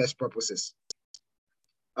your test purposes.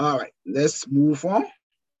 All right, let's move on.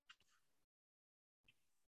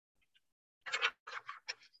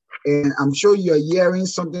 And I'm sure you're hearing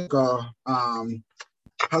something called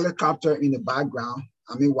helicopter in the background.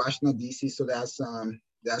 I'm in Washington, D.C., so that's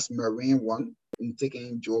Marine One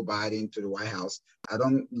taking Joe Biden to the White House. I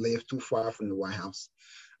don't live too far from the White House.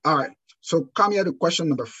 All right, so come here to question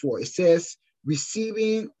number 4. It says,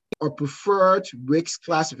 receiving or preferred risk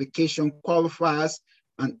classification qualifies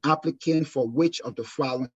an applicant for which of the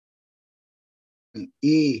following?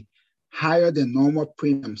 A, higher than normal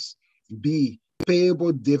premiums. B,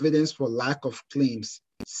 payable dividends for lack of claims.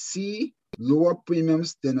 C, lower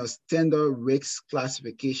premiums than a standard risk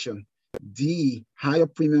classification. D, higher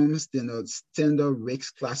premiums than a standard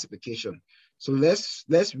risk classification. So let's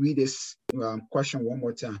read this question one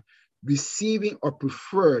more time. Receiving or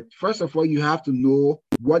preferred. First of all, you have to know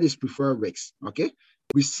what is preferred risk, okay?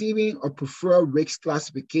 Receiving or preferred risk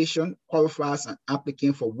classification qualifies an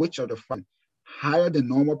applicant for which of the following? Higher than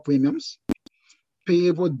normal premiums,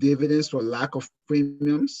 payable dividends for lack of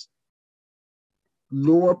premiums,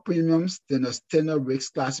 lower premiums than a standard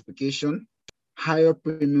risk classification, higher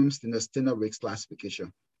premiums than a standard risk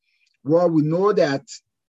classification. Well, we know that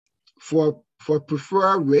for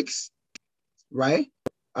preferred risks, right?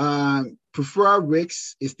 Preferred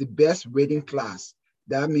risks is the best rating class.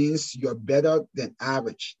 That means you're better than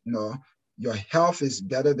average. You know, your health is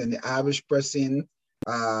better than the average person.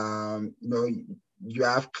 You know, you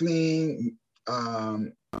have clean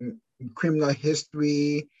criminal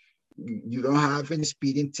history. You don't have any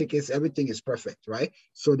speeding tickets. Everything is perfect, right?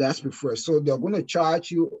 So that's preferred. So they're going to charge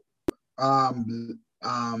you a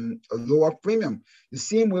lower premium. The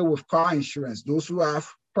same way with car insurance. Those who have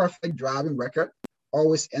perfect driving record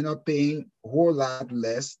always end up paying a whole lot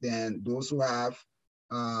less than those who have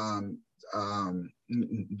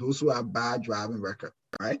bad driving record,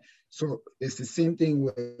 right? So it's the same thing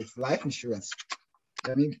with life insurance.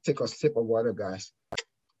 Let me take a sip of water, guys.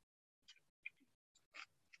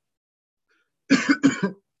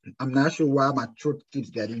 I'm not sure why my throat keeps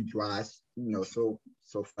getting dry, you know, so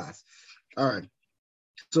fast. All right.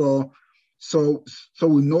 So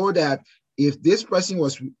we know that if this person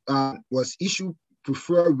was issued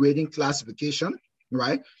preferred rating classification,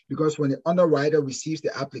 right? Because when the underwriter receives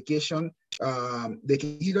the application, they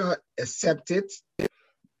can either accept it,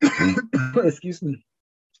 excuse me,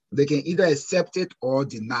 they can either accept it or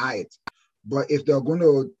deny it. But if they're going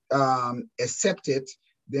to accept it,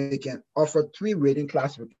 they can offer 3 rating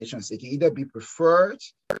classifications. It can either be preferred,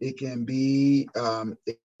 it can be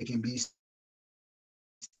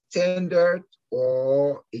standard,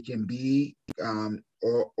 or it can be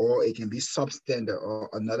or it can be substandard, or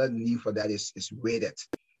another name for that is rated.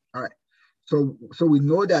 All right. So we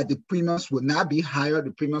know that the premiums will not be higher,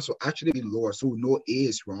 the premiums will actually be lower. So we know A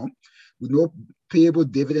is wrong. We know payable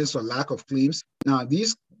dividends or lack of claims. Now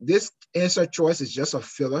this answer choice is just a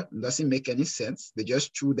filler. It doesn't make any sense. They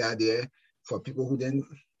just threw that there for people who didn't,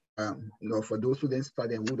 you know, for those who didn't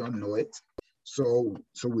study and who don't know it. So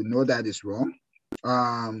we know that is wrong.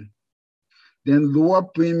 Then lower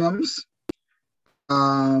premiums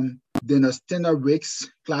than a standard risk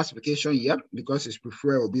classification. Yep, because it's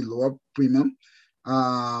preferred, it will be lower premium.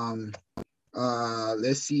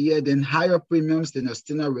 Let's see here. Then higher premiums than a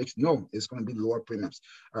standard risk. No, it's going to be lower premiums.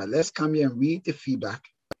 All right, let's come here and read the feedback.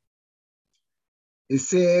 It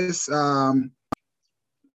says, correct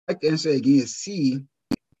answer again is C.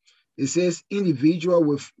 It says individual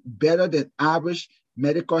with better than average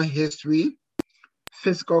medical history,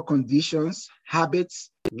 physical conditions, habits,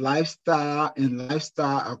 lifestyle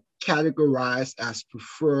are categorized as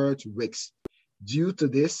preferred risks. Due to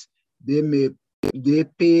this, they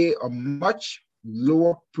pay a much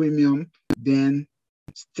lower premium than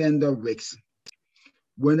standard risks.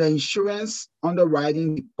 When the insurance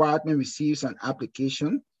underwriting department receives an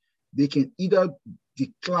application, they can either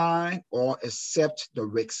decline or accept the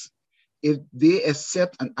risks. If they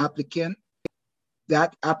accept an applicant,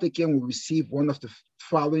 that applicant will receive one of the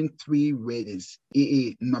following three ratings.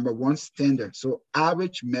 AA, number one, standard. So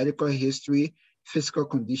average medical history, physical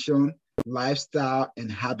condition, lifestyle,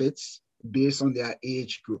 and habits based on their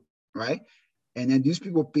age group, right? And then these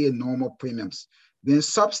people pay normal premiums. Then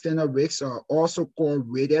substandard rates are also called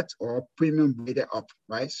rated or premium rated up,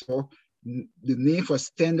 right? So the name for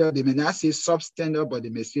standard, they may not say substandard, but they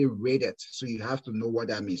may say rated. So you have to know what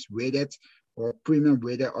that means. Rated or premium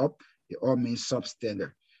rated up, it all means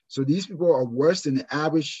substandard. So these people are worse than the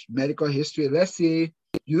average medical history. Let's say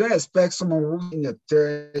you don't expect someone who's in their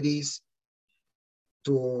 30s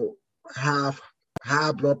to have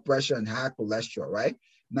high blood pressure and high cholesterol, right?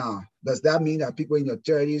 Now, does that mean that people in their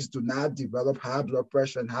 30s do not develop high blood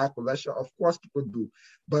pressure and high cholesterol? Of course, people do,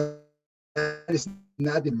 but that is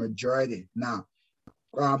not the majority. Now,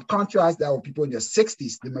 contrast that with people in their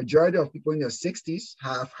 60s. The majority of people in their 60s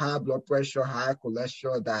have high blood pressure, high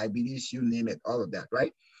cholesterol, diabetes, you name it, all of that,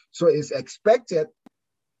 right? So it's expected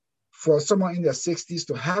for someone in their 60s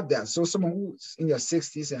to have that. So someone who's in their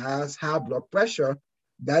 60s and has high blood pressure,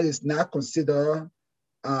 that is not considered,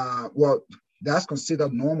 well, that's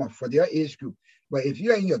considered normal for their age group. But if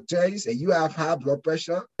you're in your 30s and you have high blood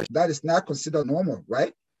pressure, that is not considered normal,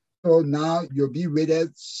 right? So now you'll be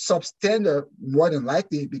rated substandard more than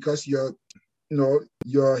likely because your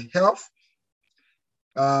health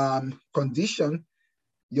condition,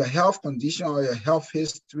 or your health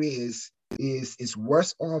history is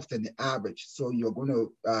worse off than the average. So you're going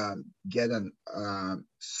to get an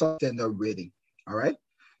substandard rating. All right.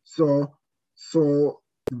 So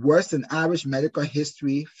worse than average medical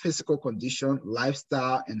history, physical condition,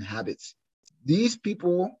 lifestyle, and habits. These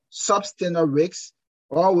people, substandard rates,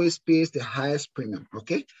 always pays the highest premium,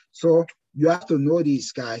 okay? So you have to know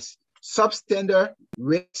these guys. Substandard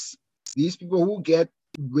rates, these people who get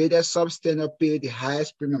rated substandard pay the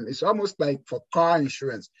highest premium. It's almost like for car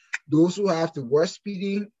insurance. Those who have the worst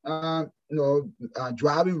speeding,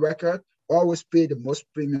 driving record always pay the most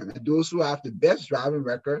premium, and those who have the best driving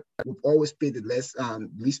record will always pay the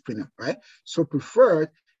least premium, right? So preferred,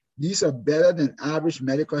 these are better than average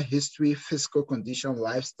medical history, physical condition,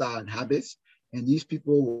 lifestyle, and habits. And these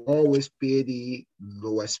people will always pay the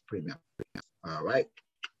lowest premium. All right.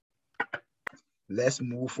 Let's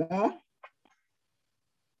move on.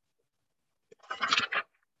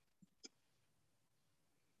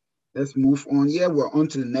 Let's move on here. We're on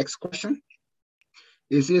to the next question.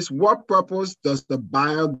 It says, what purpose does the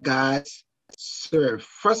buyer guide serve?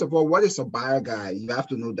 First of all, what is a buyer guide? You have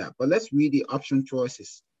to know that. But let's read the option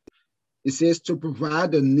choices. It says to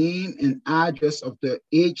provide the name and address of the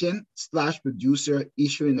agent/producer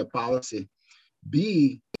issuing the policy.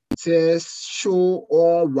 B, it says show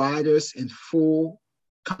all riders in full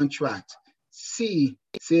contract. C,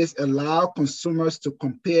 it says allow consumers to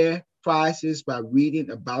compare prices by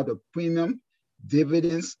reading about the premium,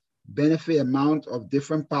 dividends, benefit amount of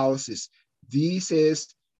different policies. D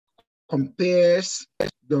says compares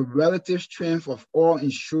the relative strength of all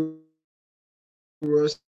insurers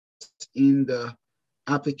in the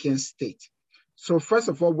applicant state. So first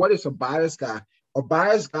of all, what is a buyer's guide? A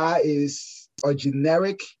buyer's guide is a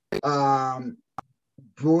generic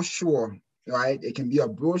brochure, right? It can be a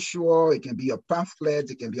brochure, it can be a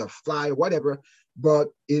pamphlet, it can be a flyer, whatever, but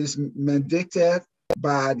it is mandated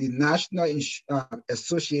by the National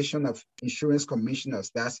Association of Insurance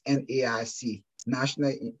Commissioners, that's NAIC,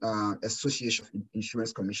 National Association of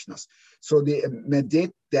Insurance Commissioners. So they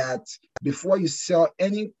mandate that before you sell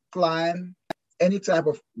any client, any type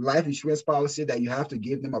of life insurance policy, that you have to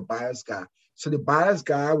give them a buyer's guide. So the buyer's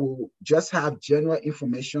guide will just have general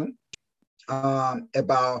information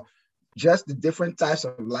about just the different types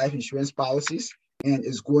of life insurance policies, and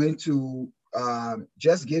is going to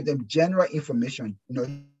just give them general information,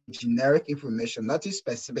 generic information, nothing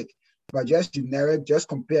specific, but just generic, just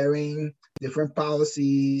comparing different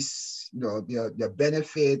policies, their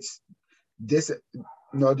benefits,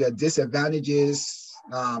 their disadvantages,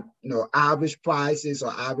 average prices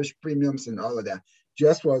or average premiums and all of that,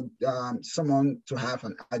 just for someone to have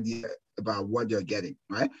an idea about what they're getting,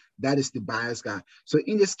 right? That is the buyer's guide. So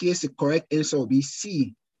in this case, the correct answer will be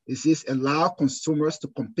C. It says allow consumers to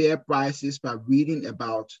compare prices by reading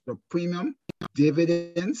about the premium,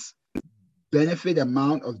 dividends, benefit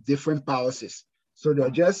amount of different policies. So they're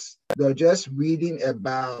just reading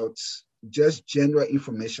about just general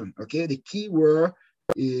information. Okay, the key word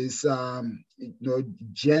is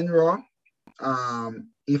general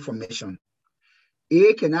information.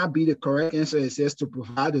 A cannot be the correct answer. It says to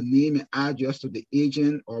provide the name and address to the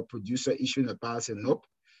agent or producer issuing the policy. Nope.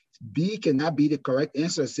 B cannot be the correct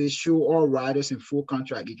answer. It says show all riders in full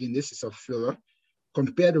contract. Again, this is a filler.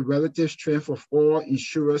 compare the relative strength of all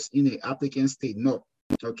insurers in the applicant state. No,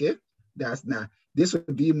 okay, that's not. This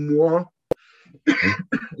would be more,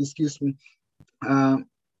 excuse me, um,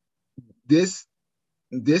 this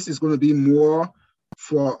is going to be more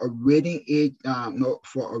for a rating no,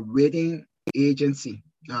 for a rating agency.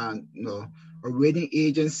 No, a rating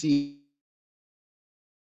agency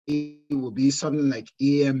will be something like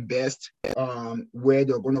AM Best, where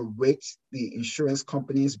they're going to rate the insurance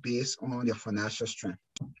companies based on their financial strength.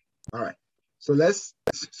 All right. So let's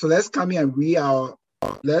come here and read our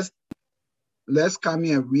let's come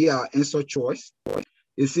here and read our answer choice.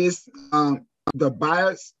 It says the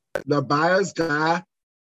buyer's guide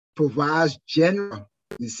provides general.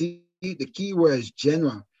 You see, the key word is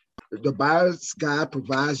general. The buyer's guide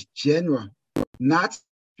provides general, not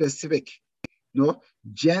specific. No,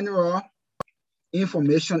 general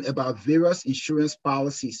information about various insurance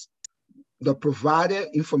policies. The provided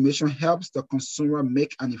information helps the consumer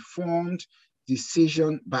make an informed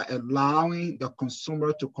decision by allowing the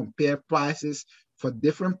consumer to compare prices for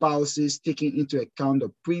different policies, taking into account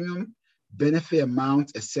the premium, benefit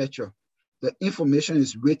amount, etc. The information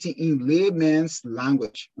is written in layman's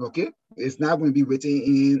language, okay? It's not going to be written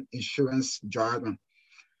in insurance jargon.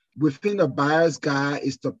 Within the buyer's guide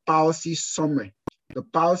is the policy summary. The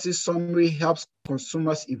policy summary helps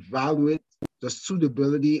consumers evaluate the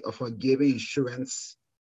suitability of a given insurance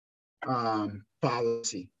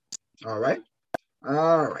policy. All right.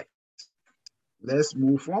 All right. Let's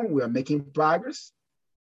move on. We are making progress.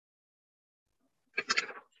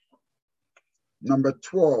 Number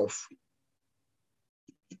 12.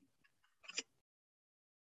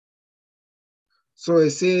 So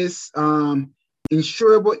it says,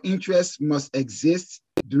 insurable interest must exist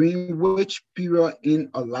during which period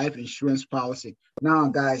in a life insurance policy. Now,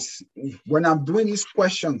 guys, when I'm doing these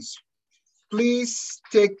questions, please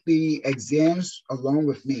take the exams along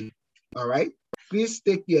with me, all right? Please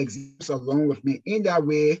take the exams along with me. In that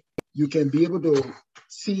way, you can be able to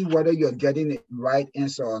see whether you're getting the right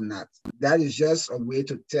answer or not. That is just a way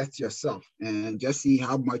to test yourself and just see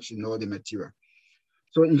how much you know the material.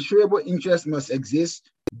 So insurable interest must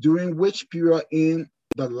exist during which period in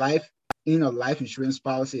a life insurance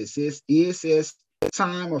policy. It says, A says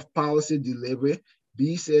time of policy delivery,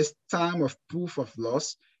 B says time of proof of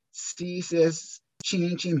loss, C says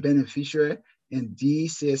change in beneficiary, and D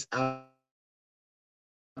says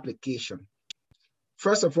application.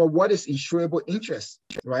 First of all, what is insurable interest,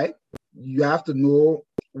 right? You have to know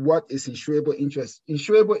what is insurable interest.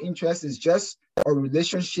 Insurable interest is just a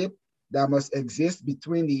relationship that must exist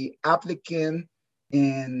between the applicant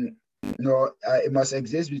and, it must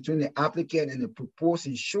exist between the applicant and the proposed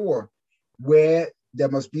insurer, where there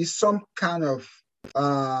must be some kind of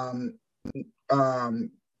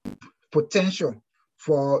potential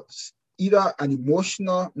for either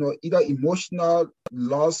emotional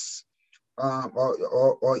loss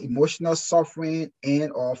or emotional suffering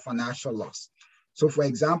and or financial loss. So for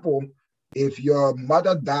example, if your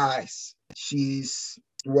mother dies,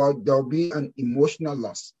 there'll be an emotional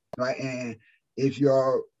loss, right? And if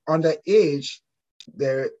you're underage,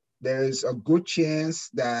 there is a good chance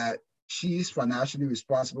that she's financially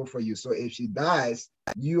responsible for you. So if she dies,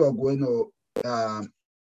 you are going to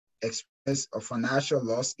experience a financial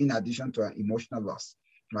loss in addition to an emotional loss,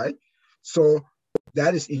 right? So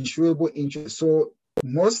that is insurable interest. So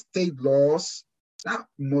most state laws, not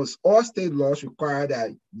most, all state laws require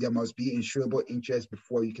that there must be insurable interest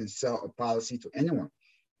before you can sell a policy to anyone.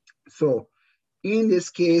 So in this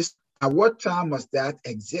case, at what time must that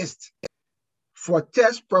exist? For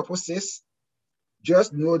test purposes,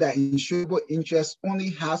 just know that insurable interest only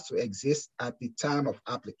has to exist at the time of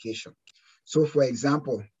application. So for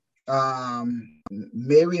example,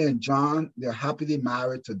 Mary and John, they're happily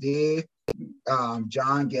married today.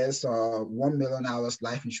 John gets a $1 million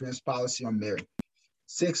life insurance policy on Mary.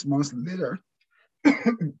 6 months later,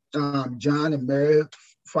 John and Mary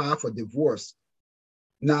file for divorce.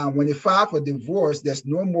 Now, when they file for divorce, there's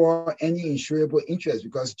no more any insurable interest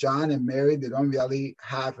because John and Mary, they don't really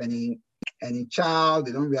have any child.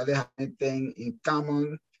 They don't really have anything in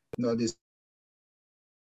common. They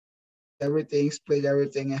split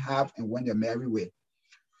everything in half, and when they're married away.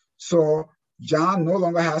 So John no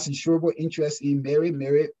longer has insurable interest in Mary.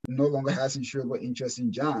 Mary no longer has insurable interest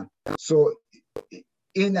in John. So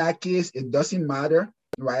in that case, it doesn't matter,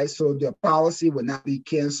 right? So the policy will not be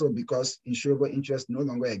canceled because insurable interest no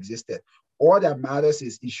longer existed. All that matters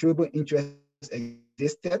is insurable interest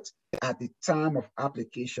existed at the time of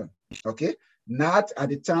application, okay? Not at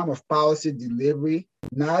the time of policy delivery,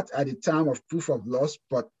 not at the time of proof of loss,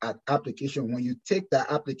 but at application. When you take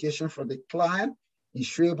that application from the client,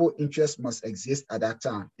 insurable interest must exist at that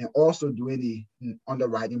time, and also during the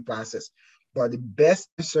underwriting process. But the best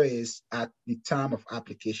answer is at the time of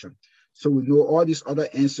application. So we know all these other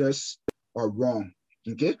answers are wrong.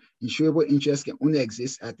 Okay, insurable interest can only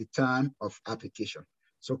exist at the time of application.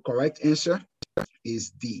 So correct answer is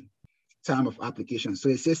D, time of application. So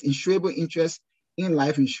it says insurable interest in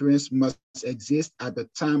life insurance must exist at the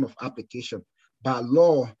time of application. By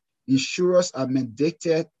law, insurers are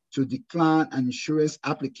mandated to decline an insurance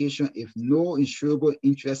application if no insurable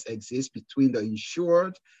interest exists between the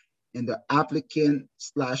insured and the applicant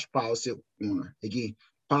 / policy owner. Again,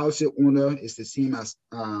 policy owner is the same as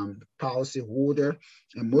policy holder,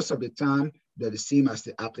 and most of the time they're the same as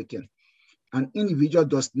the applicant. An individual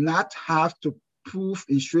does not have to prove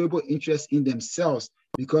insurable interest in themselves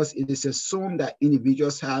because it is assumed that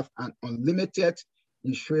individuals have an unlimited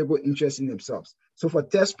insurable interest in themselves. So for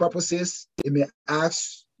test purposes, it may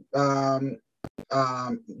ask, John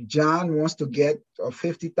wants to get a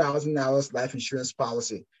 $50,000 life insurance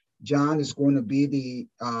policy. John is going to be the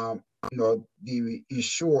the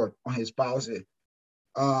insured on his policy.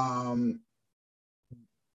 Then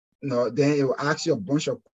it will ask you a bunch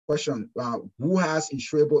of questions. Who has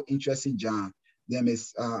insurable interest in John? Then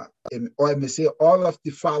or it may say all of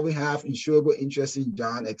the following have insurable interest in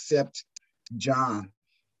John except John.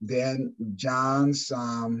 Then John's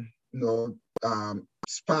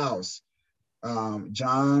spouse,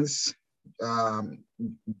 John's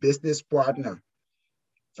business partner.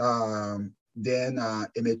 Then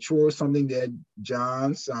it may throw something there,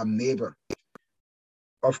 John's neighbor.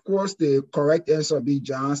 Of course, the correct answer will be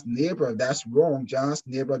John's neighbor. That's wrong. John's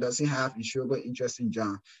neighbor doesn't have insurable interest in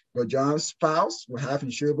John. But John's spouse will have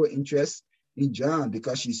insurable interest in John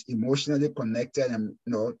because she's emotionally connected. And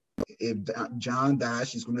if John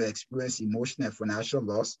dies, she's going to experience emotional and financial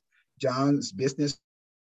loss. John's business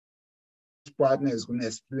partner is going to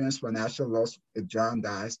experience financial loss if John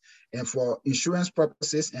dies. And for insurance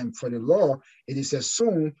purposes and for the law, it is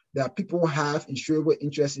assumed that people have insurable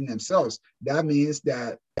interest in themselves. That means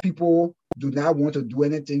that people do not want to do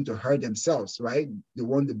anything to hurt themselves, right? They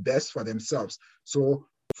want the best for themselves. So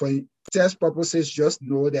for test purposes, just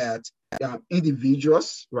know that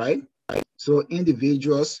individuals, right? So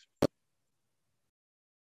individuals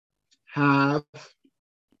have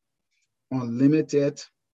unlimited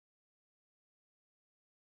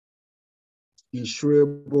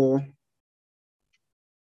insurable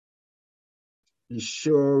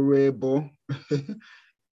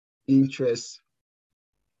interest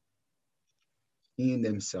in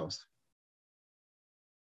themselves.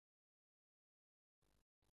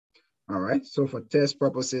 All right, so for test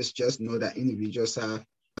purposes, just know that individuals have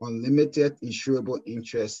unlimited insurable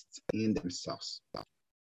interest in themselves.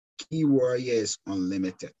 Keyword here is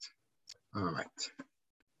unlimited. All right.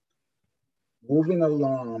 Moving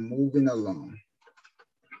along.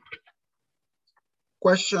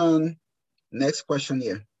 Next question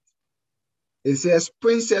here. It says,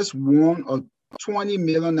 Princess won a $20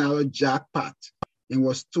 million jackpot and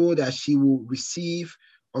was told that she will receive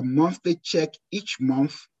a monthly check each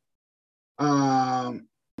month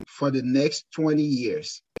for the next 20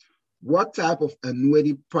 years. What type of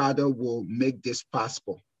annuity product will make this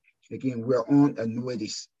possible? Again, we're on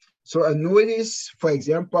annuities. So annuities, for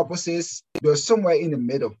exam purposes, they're somewhere in the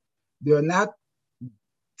middle. They're not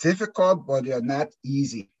difficult, but they're not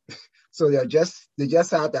easy. So they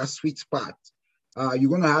just have that sweet spot. You're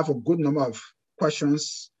going to have a good number of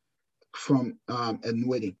questions from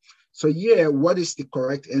annuity. So yeah, what is the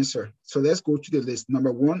correct answer? So let's go to the list.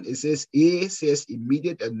 Number one, it says A says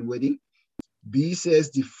immediate annuity. B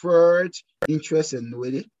says deferred interest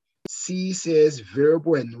annuity. C says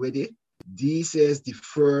variable annuity. D says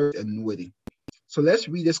deferred annuity. So let's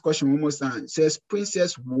read this question one more time. It says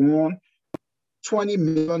Princess won $20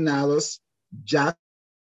 million jackpot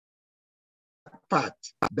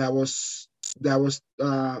that was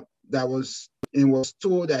and was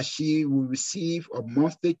told that she will receive a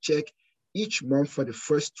monthly check each month for the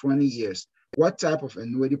first 20 years. What type of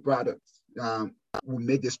annuity product will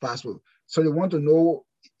make this possible? So they want to know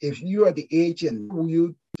if you are the agent, who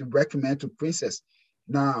you recommend to Princess.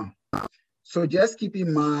 Now, so just keep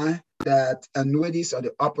in mind that annuities are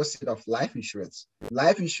the opposite of life insurance.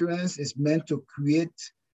 Life insurance is meant to create,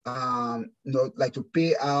 like to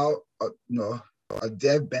pay out, a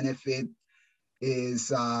death benefit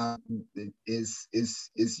is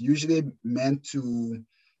usually meant to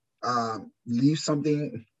leave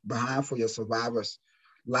something behind for your survivors.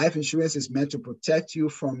 Life insurance is meant to protect you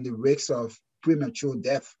from the risks of premature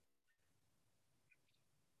death.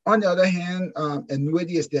 On the other hand,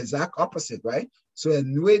 annuity is the exact opposite, right? So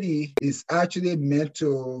annuity is actually meant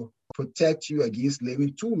to protect you against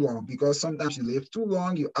living too long, because sometimes you live too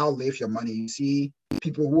long, you outlive your money. You see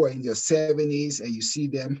people who are in their 70s and you see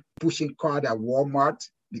them pushing card at Walmart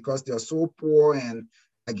because they're so poor and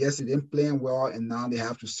I guess they didn't plan well and now they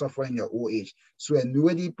have to suffer in their old age. So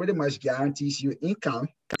annuity pretty much guarantees you income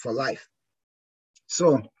for life.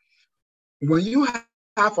 So when you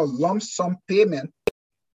have a lump sum payment,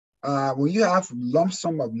 when you have lump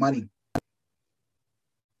sum of money,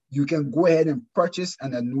 you can go ahead and purchase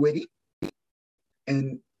an annuity.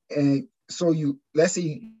 And so let's say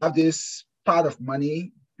you have this pot of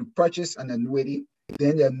money, you purchase an annuity,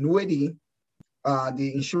 then the annuity,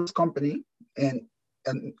 the insurance company, and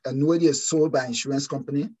an annuity is sold by insurance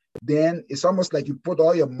company, then it's almost like you put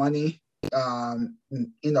all your money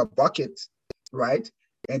in a bucket, right?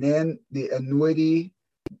 And then the annuity,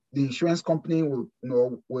 the insurance company will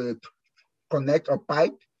connect a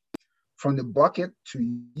pipe from the bucket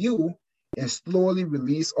to you and slowly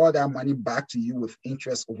release all that money back to you with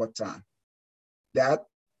interest over time. That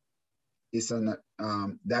is an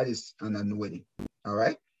annuity. All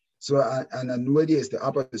right. So an annuity is the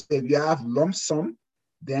opposite. If you have lump sum,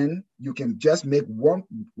 then you can just make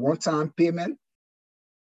one-time payment.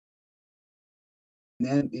 And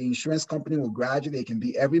then the insurance company will gradually, it can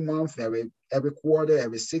be every month, every quarter,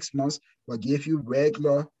 every 6 months, will give you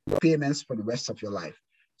regular payments for the rest of your life.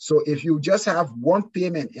 So if you just have one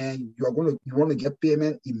payment and you want to get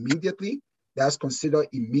payment immediately, that's considered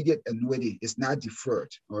immediate annuity. It's not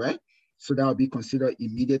deferred. All right. So that will be considered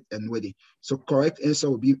immediate annuity. So correct answer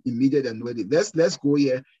will be immediate annuity. Let's go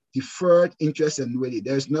here. Deferred interest annuity.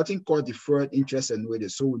 There's nothing called deferred interest annuity.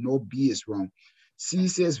 So no, B is wrong. C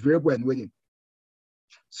says variable annuity.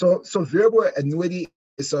 So variable annuity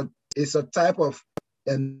is a type of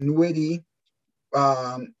annuity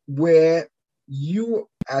where you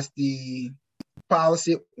as the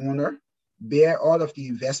policy owner bear all of the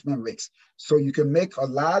investment risks. So you can make a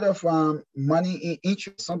lot of money in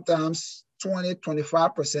interest, sometimes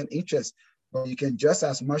 20-25% interest, but you can just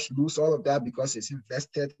as much lose all of that because it's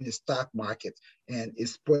invested in the stock market and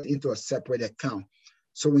it's put into a separate account.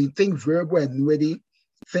 So when you think variable annuity,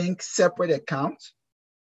 think separate account,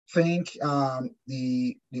 think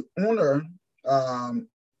the owner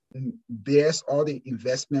bears all the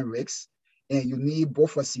investment risks, and you need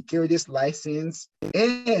both a securities license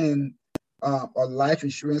and a life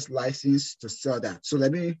insurance license to sell that. So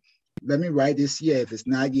let me write this here if it's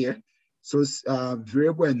not here. So it's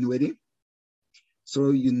variable annuity. So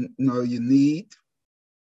you need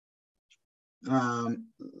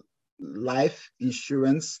life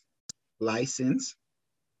insurance license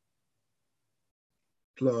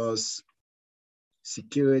plus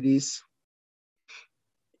securities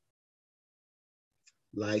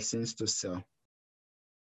license to sell.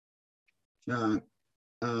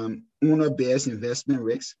 Owner bears investment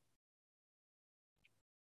risks.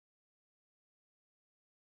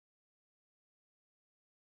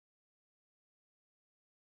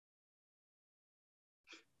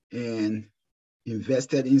 And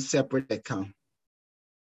invested in separate account.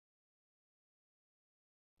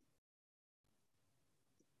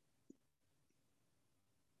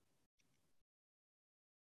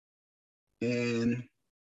 And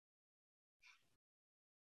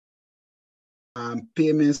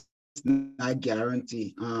payments not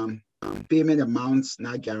guaranteed. Payment amounts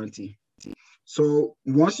not guaranteed. So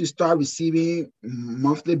once you start receiving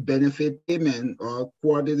monthly benefit payment or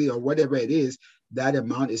quarterly or whatever it is, that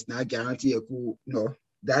amount is not guaranteed.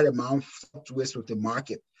 That amount fluctuates with the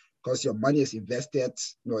market because your money is invested,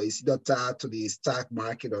 it's either tied to the stock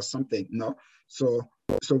market or something, So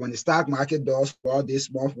when the stock market does well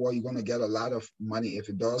this month, well, you're going to get a lot of money. If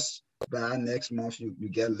it does bad next month, you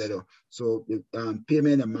get little. So the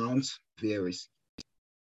payment amount varies.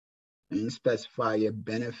 And you specify your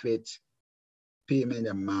benefit payment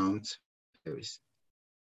amount varies.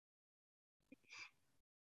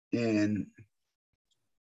 And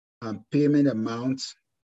payment amounts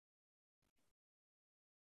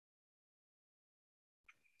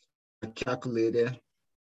are calculated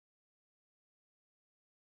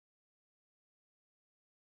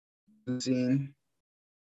using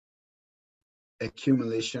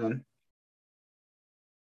accumulation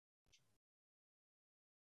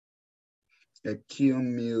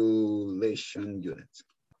unit.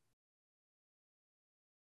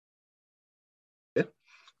 Okay.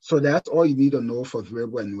 So that's all you need to know for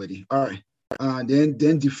variable annuity. All right.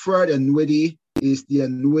 Then deferred annuity is the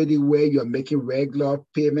annuity where you're making regular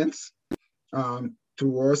payments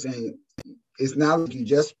towards, and it's not like you're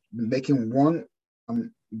just making one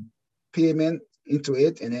payment into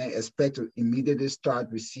it and then expect to immediately start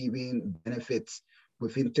receiving benefits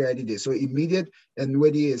within 30 days. So immediate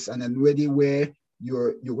annuity is an annuity where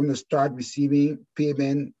you're going to start receiving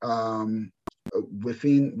payment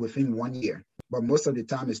within 1 year. But most of the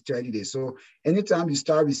time it's 30 days. So anytime you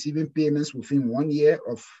start receiving payments within 1 year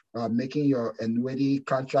of making your annuity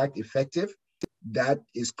contract effective, that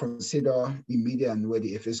is considered immediate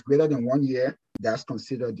annuity. If it's greater than 1 year, that's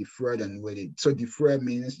considered deferred annuity. So deferred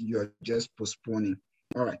means you're just postponing.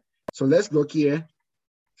 All right. So let's look here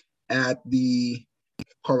at the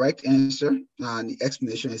correct answer, the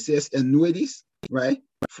explanation. It says annuities, right?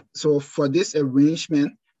 So for this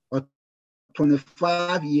arrangement, a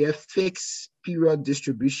 25-year fixed period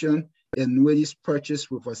distribution annuities purchased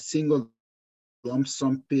with a single lump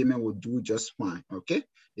sum payment will do just fine, okay?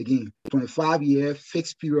 Again, 25-year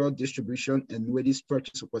fixed period distribution annuities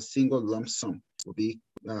purchased with a single lump sum will be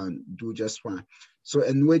do just fine. So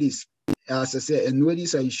annuities, as I said,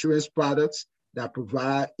 annuities are insurance products that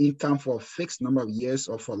provide income for a fixed number of years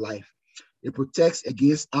or for life. It protects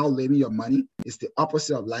against outliving your money. It's the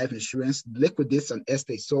opposite of life insurance. Liquidates an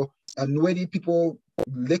estate. So annuity people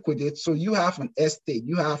liquidate. So you have an estate,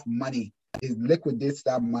 you have money. It liquidates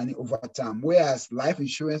that money over time. Whereas life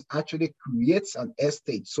insurance actually creates an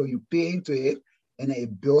estate. So you pay into it and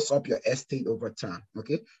it builds up your estate over time.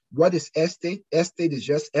 Okay. What is estate? Estate is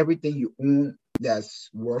just everything you own that's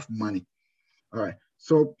worth money. All right.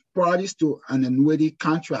 So parties to an annuity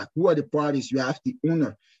contract. Who are the parties? You have the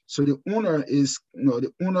owner. So the owner is,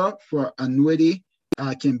 the owner for annuity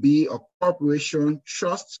can be a corporation,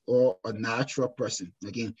 trust, or a natural person.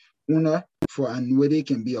 Again, owner for annuity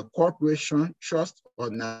can be a corporation, trust, or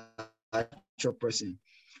natural person.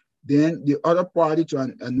 Then the other party to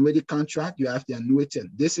an annuity contract, you have the annuitant.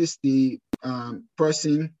 This is the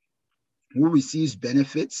person who receives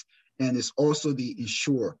benefits and is also the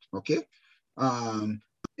insured. Okay. And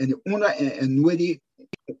the owner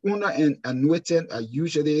and annuitant are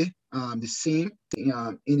usually the same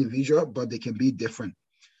individual, but they can be different.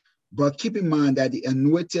 But keep in mind that the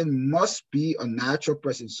annuitant must be a natural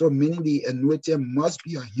person. So meaning the annuitant must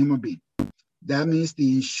be a human being. That means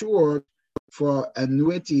the insured for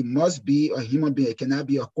annuity must be a human being. It cannot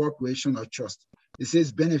be a corporation or trust. It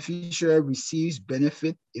says beneficiary receives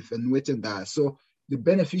benefit if annuitant dies. So the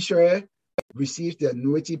beneficiary receives the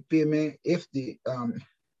annuity payment if the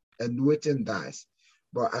annuitant dies.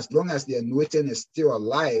 But as long as the annuitant is still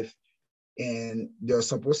alive and they're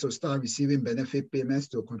supposed to start receiving benefit payments,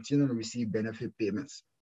 to continue to receive benefit payments.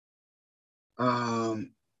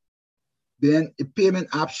 Then the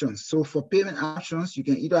payment options. So for payment options, you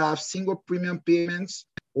can either have single premium payments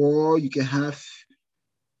or you can have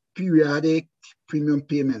periodic premium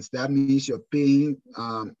payments. That means you're paying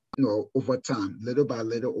over time, little by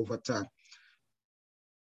little over time.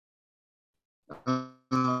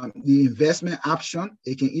 The investment option,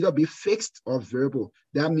 it can either be fixed or variable.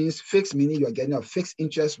 That means fixed, meaning you're getting a fixed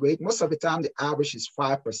interest rate. Most of the time, the average is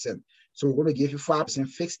 5%. So we're going to give you 5%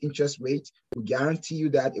 fixed interest rate. We guarantee you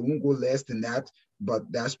that it won't go less than that,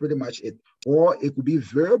 but that's pretty much it. Or it could be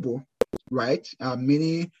variable, right?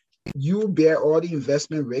 Meaning you bear all the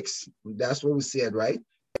investment risks. That's what we said, right?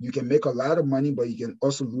 You can make a lot of money, but you can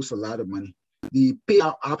also lose a lot of money. The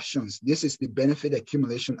payout options, this is the benefit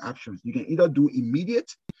accumulation options. You can either do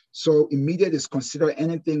immediate. So immediate is considered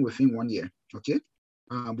anything within 1 year, okay?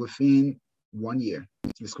 Within 1 year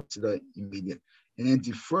is considered immediate. And then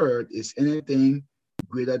deferred is anything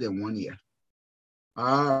greater than 1 year.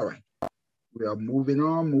 All right. We are moving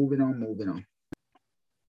on.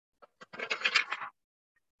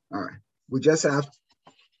 All right. We just have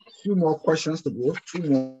 2 more questions to go, 2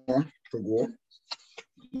 more to go.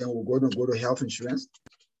 Then we're going to go to health insurance.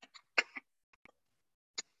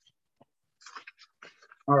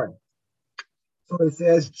 All right. So it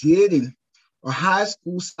says Jaden, a high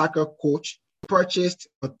school soccer coach, purchased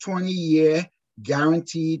a 20-year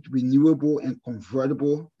guaranteed, renewable, and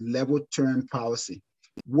convertible level term policy.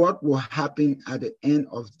 What will happen at the end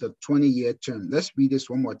of the 20-year term? Let's read this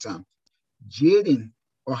one more time. Jaden,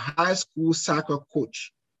 a high school soccer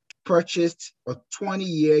coach, purchased a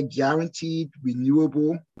 20-year guaranteed,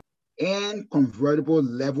 renewable, and convertible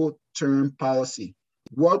level term policy.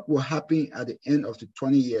 What will happen at the end of the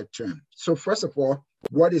 20-year term? So first of all,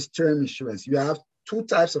 what is term insurance? You have 2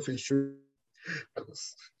 types of insurance.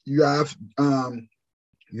 You have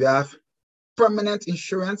permanent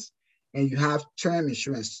insurance and you have term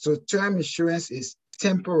insurance. So term insurance is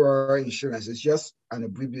temporary insurance. It's just an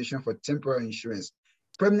abbreviation for temporary insurance.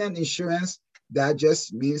 Permanent insurance, that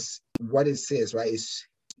just means what it says, right?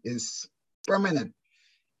 It's permanent.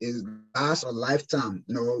 It lasts a lifetime,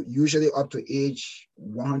 usually up to age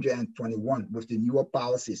 121 with the newer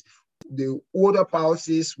policies. The older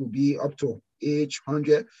policies will be up to age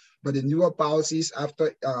 100, but the newer policies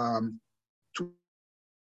after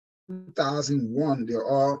 2001, they're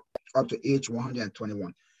all up to age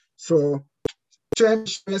 121. So term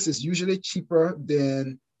insurance is usually cheaper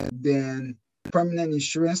than permanent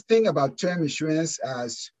insurance. Think about term insurance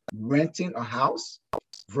as renting a house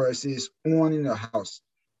versus owning a house.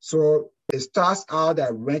 So it starts out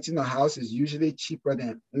that renting a house is usually cheaper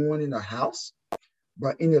than owning a house,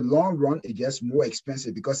 but in the long run, it gets more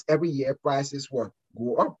expensive because every year prices will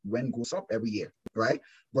go up. Rent goes up every year, right?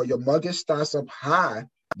 But your mortgage starts up high,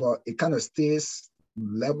 but it kind of stays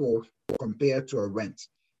level compared to a rent,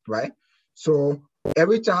 right? So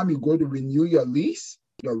every time you go to renew your lease,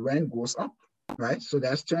 your rent goes up, right? So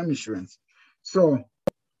that's term insurance. So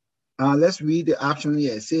let's read the option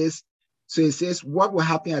here. It says, what will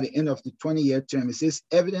happen at the end of the 20-year term? It says,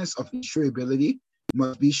 evidence of insurability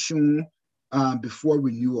must be shown before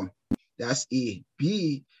renewal. That's A.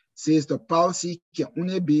 B says the policy can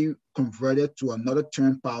only be converted to another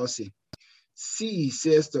term policy. C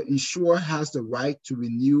says the insurer has the right to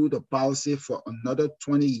renew the policy for another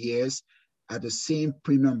 20 years at the same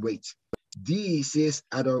premium rate. D says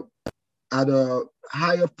at a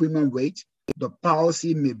higher premium rate, the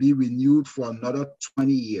policy may be renewed for another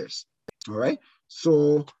 20 years. All right.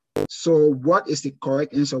 So what is the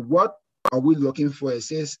correct answer? What are we looking for? It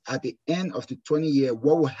says at the end of the 20-year,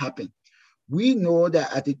 what will happen? We know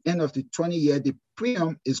that at the end of the 20-year, the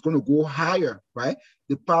premium is going to go higher, right?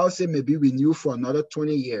 The policy may be renewed for another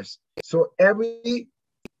 20 years. So at the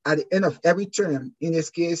end of every term, in this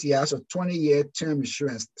case, he has a 20-year term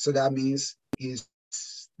insurance. So that means his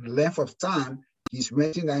length of time, he's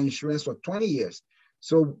renting that insurance for 20 years.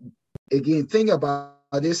 So again, think about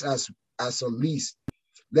this as a lease.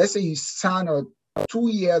 Let's say you sign a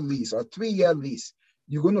 2-year lease or 3-year lease.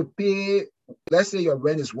 You're going to pay, let's say your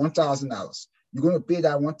rent is $1,000. You're going to pay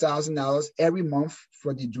that $1,000 every month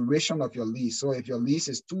for the duration of your lease. So if your lease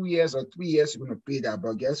is 2 years or 3 years, you're going to pay that.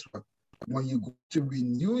 But guess what? When you go to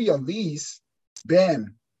renew your lease,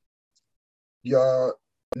 bam, your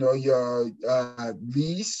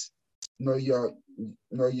lease,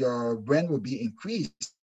 your rent will be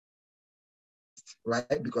increased,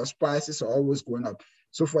 right? Because prices are always going up.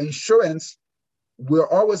 So for insurance, we're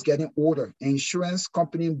always getting older. Insurance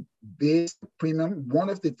company base premium.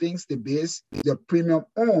 One of the things they base the premium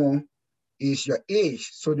on is your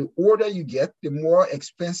age. So the older you get, the more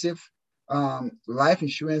expensive life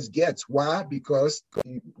insurance gets. Why? Because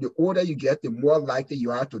the older you get, the more likely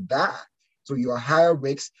you are to die. So you're higher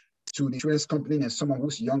risk to the insurance company than someone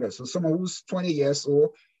who's younger. So someone who's 20 years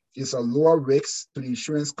old is a lower risk to the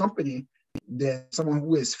insurance company than someone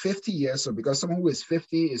who is 50 years old, because someone who is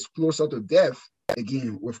 50 is closer to death.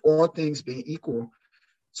 Again, with all things being equal,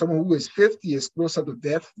 someone who is 50 is closer to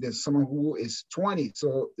death than someone who is 20.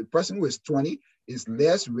 So the person who is 20 is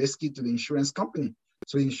less risky to the insurance company.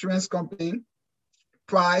 So the insurance company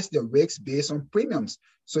price the risk based on premiums.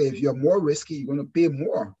 So if you're more risky, you're going to pay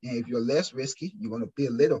more. And if you're less risky, you're going to pay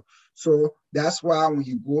little. So that's why when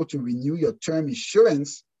you go to renew your term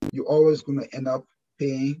insurance, you're always going to end up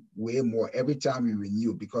paying way more every time you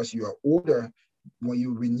renew, because you are older. When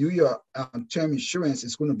you renew your term insurance,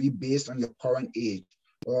 it's going to be based on your current age,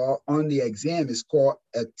 or on the exam, it's called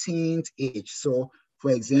attained age. So for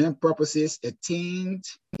exam purposes, attained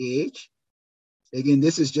age, again,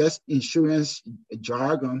 this is just insurance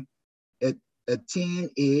jargon. Attained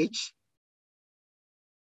age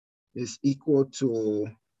is equal to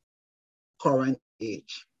current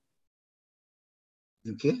age.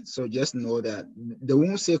 Okay, so just know that they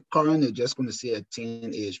won't say current, they're just going to say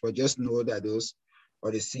attained age, but just know that those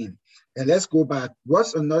are the same. And let's go back.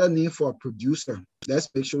 What's another name for a producer? Let's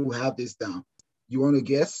make sure we have this down. You want to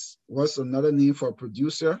guess what's another name for a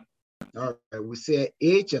producer? All right, we say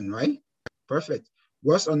agent, right? Perfect.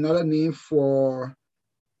 What's another name for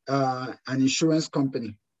an insurance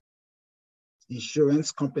company?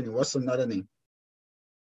 Insurance company, what's another name?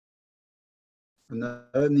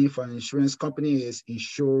 Another name for an insurance company is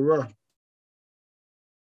insurer.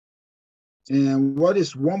 And what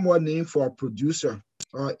is one more name for a producer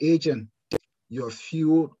or agent? Your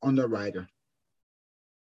field underwriter.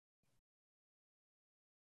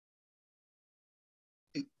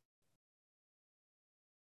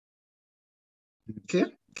 Okay.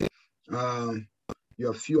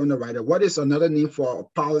 Your field underwriter. What is another name for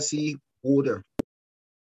a policy holder?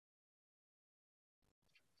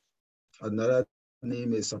 Another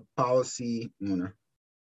name is a policy owner.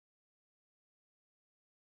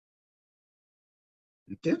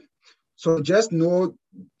 Okay. So just know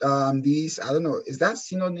these, I don't know, is that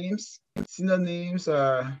synonyms? Synonyms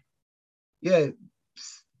are, yeah,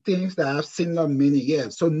 things that have similar meaning. Yeah.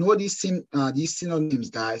 So know these synonyms,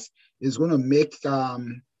 guys. Is going to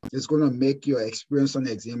make your experience on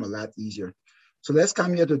the exam a lot easier. So let's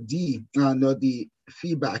come here to D, no, the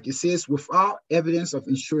feedback. It says, without evidence of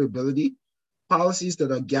insurability, policies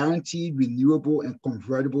that are guaranteed, renewable, and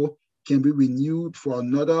convertible can be renewed for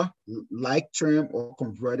another like term or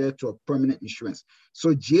converted to a permanent insurance.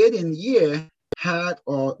 So Jade and Year had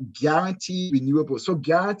a guaranteed renewable. So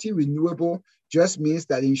guaranteed renewable just means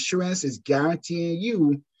that insurance is guaranteeing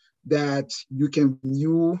you that you can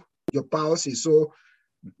renew your policy. So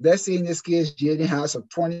let's say in this case, Jaden has a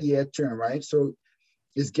 20-year term, right? So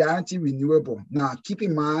it's guaranteed renewable. Now, keep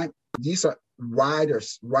in mind, these are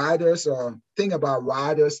riders. Riders, think about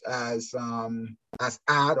riders as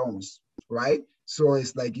add-ons, right? So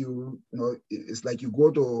it's like it's like you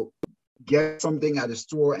go to get something at the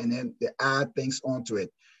store and then they add things onto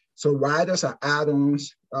it. So riders are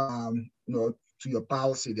add-ons, to your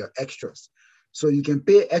policy. They're extras. So you can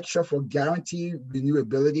pay extra for guaranteed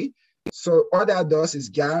renewability. So all that does is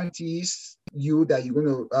guarantees you that you're going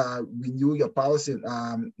to renew your policy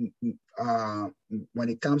when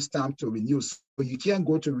it comes time to renew. So you can't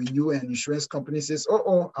go to renew and insurance company says,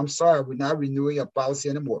 oh, I'm sorry, we're not renewing your policy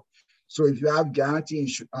anymore. So if you have guarantee,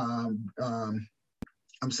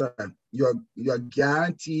 your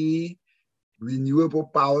guarantee renewable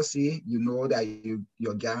policy, you know that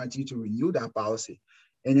you're guaranteed to renew that policy.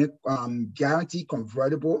 And then guarantee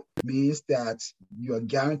convertible means that you're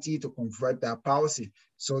guaranteed to convert that policy.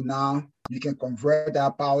 So now you can convert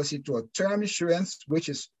that policy to a term insurance, which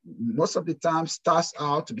is most of the time starts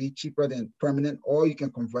out to be cheaper than permanent, or you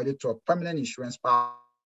can convert it to a permanent insurance policy.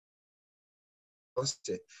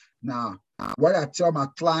 Now, what I tell my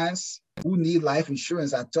clients who need life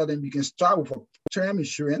insurance, I tell them you can start with a term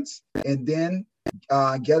insurance and then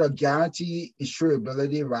get a guarantee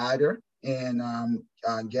insurability rider and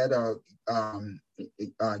get a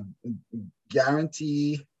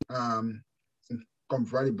guarantee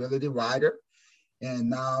convertibility rider.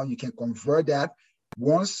 And now you can convert that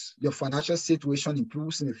once your financial situation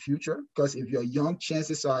improves in the future, because if you're young,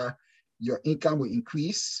 chances are your income will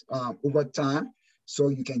increase over time. So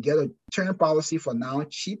you can get a term policy for now,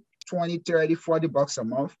 cheap, 20, 30, 40 bucks a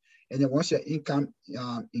month. And then once your income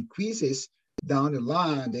increases down the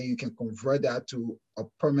line, then you can convert that to a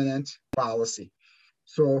permanent policy.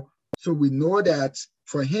 So we know that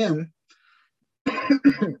for him,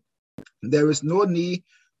 there is no need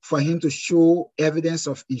for him to show evidence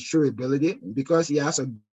of insurability because he has a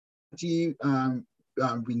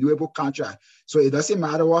renewable contract. So it doesn't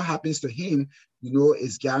matter what happens to him,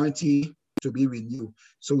 it's guaranteed to be renewed.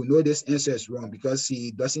 So we know this answer is wrong because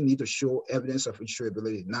he doesn't need to show evidence of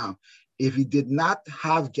insurability. Now, if he did not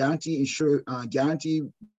have guarantee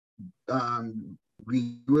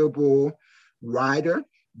renewable rider,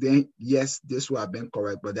 then yes, this would have been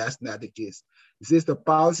correct, but that's not the case. It says the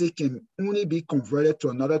policy can only be converted to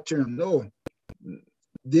another term. No,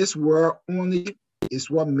 this word only is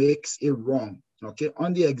what makes it wrong. Okay,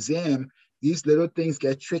 on the exam, these little things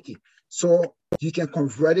get tricky. So you can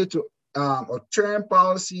convert it to a term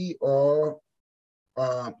policy or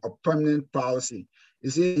a permanent policy.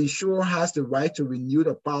 It says the insurer has the right to renew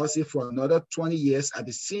the policy for another 20 years at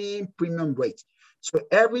the same premium rate. So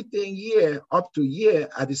everything year up to year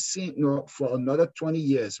at the same, for another 20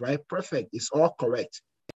 years, right? Perfect. It's all correct.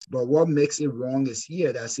 But what makes it wrong is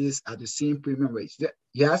here that says at the same premium rate.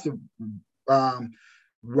 He has the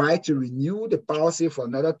right to renew the policy for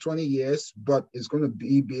another 20 years, but it's going to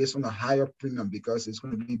be based on a higher premium because it's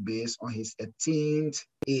going to be based on his attained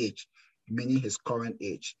age, meaning his current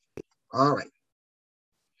age. All right.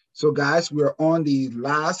 So guys, we're on the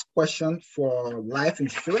last question for life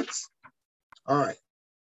insurance. All right.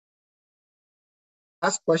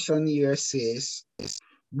 Last question here says,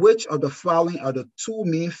 which of the following are the two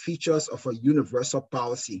main features of a universal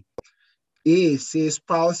policy? A says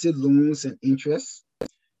policy loans and interest.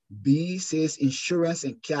 B says insurance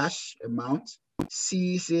and cash amount.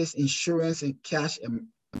 C says insurance and cash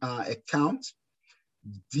account.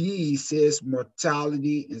 D says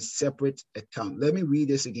mortality and separate account. Let me read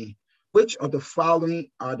this again. Which of the following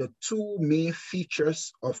are the two main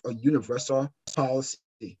features of a universal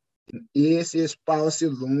policy? A says policy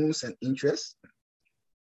loans and interest.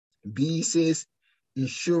 B says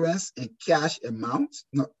insurance and cash amount.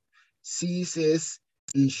 No. C says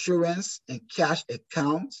insurance and cash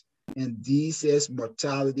account. And D says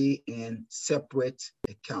mortality and separate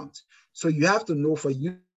account. So you have to know for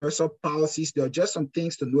universal policies, there are just some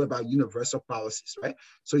things to know about universal policies, right?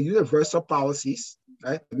 So universal policies,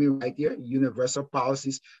 right? Let me write here, universal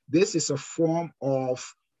policies. This is a form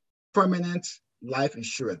of permanent life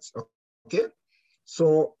insurance, okay?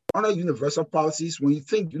 So under universal policies, when you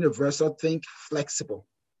think universal, think flexible.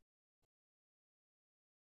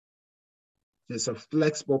 It's a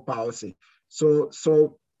flexible policy.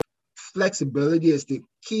 So flexibility is the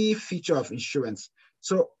key feature of insurance.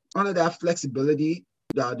 So under that flexibility,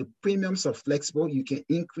 the premiums are flexible. You can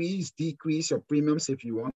increase, decrease your premiums if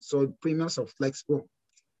you want. So premiums are flexible.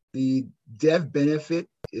 The death benefit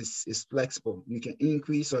is flexible. You can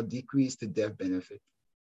increase or decrease the death benefit.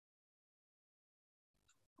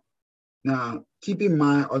 Now, keep in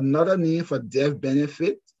mind another name for death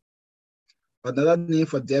benefit. Another name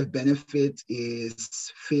for death benefit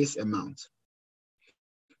is face amount.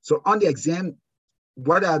 So on the exam,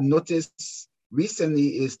 what I've noticed recently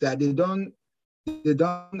is that they don't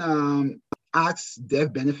ask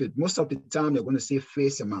death benefit. Most of the time, they're going to say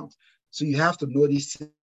face amount. So you have to know these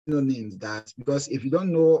synonyms, that because if you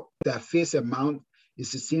don't know that face amount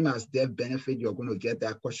is the same as death benefit, you're going to get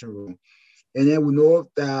that question wrong. And then we know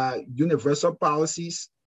that universal policies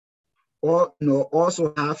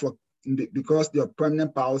also have, because they're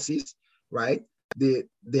permanent policies, right? They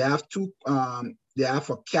have two, they have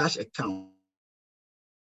a cash account.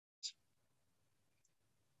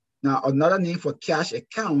 Now, another name for cash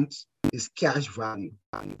account is cash value.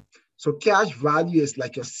 So cash value is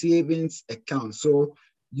like your savings account. So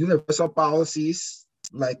universal policies,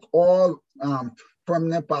 like all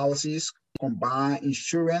permanent policies, combine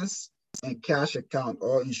insurance and cash account,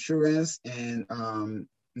 or insurance and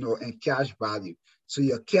and cash value. So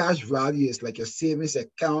your cash value is like your savings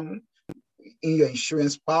account in your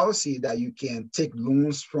insurance policy that you can take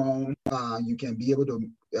loans from, you can be able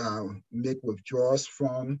to make withdrawals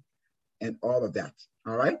from, and all of that.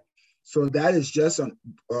 All right. So that is just an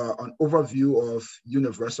overview of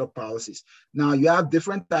universal policies. Now you have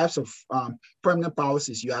different types of permanent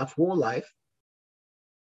policies. You have whole life,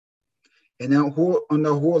 and then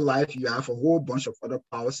under whole life, you have a whole bunch of other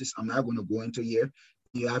policies I'm not going to go into here.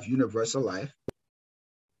 You have universal life,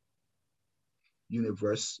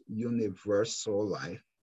 universal life.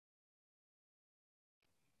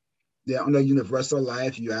 Then under universal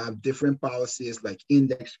life, you have different policies like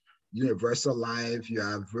index universal life, you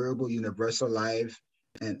have variable universal life,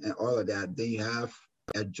 and all of that. Then you have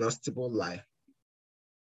adjustable life.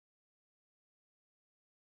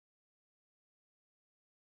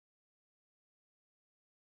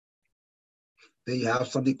 Then you have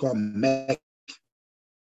something called MEC,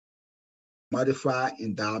 modified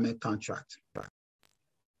endowment contract.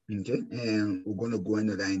 Okay, and we're going to go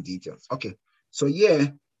into that in details. Okay, so yeah,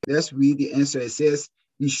 let's read the answer. It says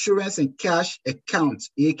insurance and cash account,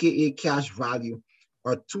 aka cash value,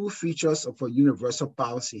 are two features of a universal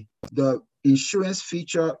policy. The insurance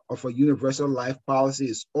feature of a universal life policy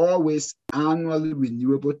is always annually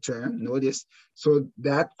renewable term. Notice, so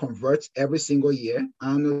that converts every single year,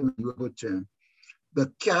 annual renewable term. The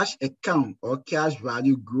cash account or cash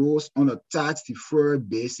value grows on a tax-deferred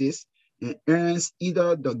basis and earns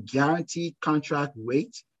either the guaranteed contract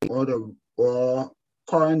rate or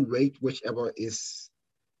current rate, whichever is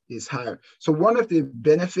higher. So one of the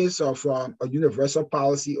benefits of a universal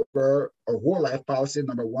policy over a whole life policy,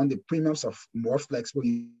 number one, the premiums are more flexible.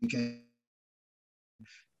 You can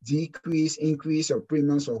decrease, increase your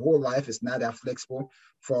premiums for whole life is not that flexible.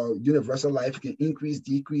 For universal life, you can increase,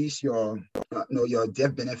 decrease your your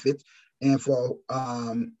death benefit. And for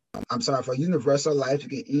for universal life, you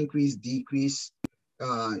can increase, decrease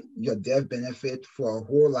your death benefit. For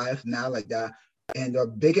whole life, not like that. And the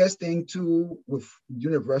biggest thing too with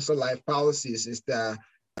universal life policies is that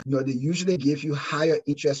they usually give you higher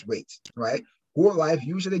interest rates, right? Whole life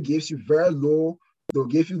usually gives you very low. They'll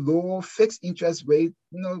give you low fixed interest rate,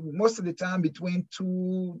 most of the time between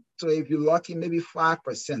 2 to, if you're lucky, maybe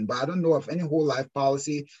 5%. But I don't know of any whole life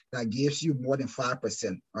policy that gives you more than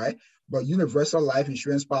 5%, right? But universal life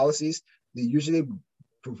insurance policies, they usually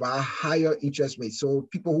provide higher interest rates. So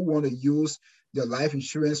people who want to use their life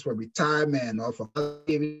insurance for retirement or for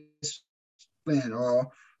savings plan or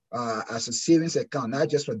as a savings account, not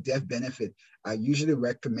just for death benefit, I usually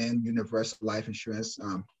recommend universal life insurance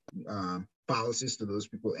policies to those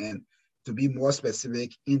people, and to be more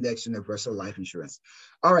specific, index universal life insurance.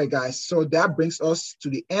 All right, guys. So that brings us to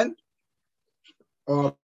the end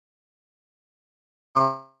of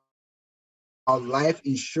our life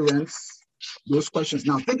insurance, those questions.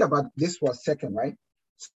 Now think about this for a second, right?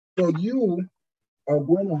 So you are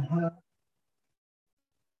going to have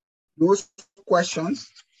those questions,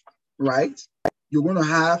 right? You're going to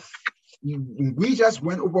have, we just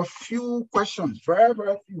went over a few questions, very,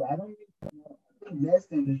 very few. I don't even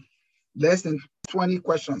less than 20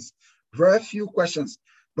 questions, very few questions.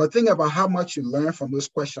 But think about how much you learn from those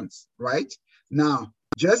questions, right? Now,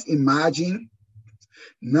 just imagine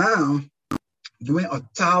Now, doing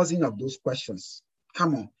 1,000 of those questions.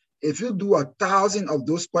 Come on. If you do 1,000 of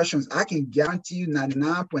those questions, I can guarantee you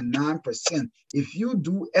 99.9%. If you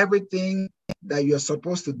do everything that you're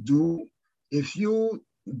supposed to do, if you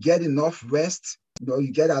get enough rest,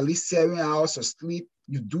 you get at least 7 hours of sleep,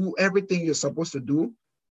 you do everything you're supposed to do,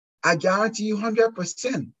 I guarantee you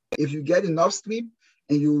 100%. If you get enough sleep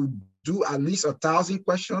and you do at least 1,000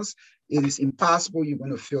 questions, it is impossible you're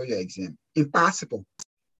going to fail your exam. Impossible.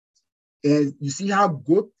 And you see how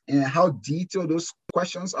good and how detailed those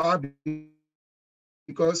questions are,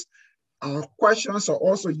 because our questions are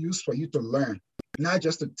also used for you to learn, not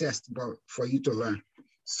just to test, but for you to learn.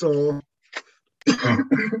 So,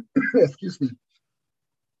 excuse me.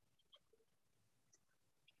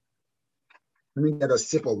 Let me get a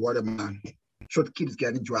sip of water, man. Throat keeps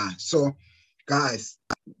getting dry. So, guys,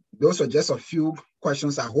 those are just a few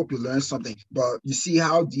questions. I hope you learned something. But you see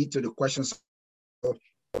how detailed the questions are.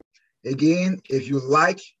 Again, if you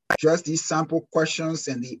like just these sample questions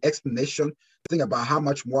and the explanation, think about how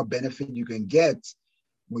much more benefit you can get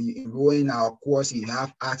when you enroll in our course. You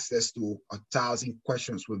have access to 1,000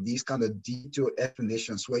 questions with these kind of detailed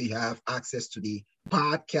explanations, where you have access to the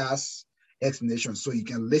podcast explanation, so you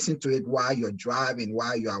can listen to it while you're driving,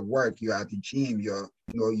 while you're at work, you're at the gym,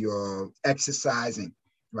 you're exercising,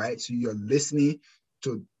 right? So you're listening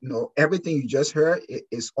to everything you just heard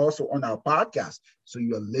is also on our podcast. So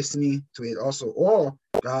you're listening to it also, or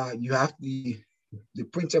you have the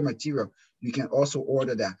printed material. You can also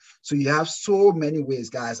order that. So you have so many ways,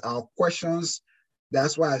 guys. Our questions,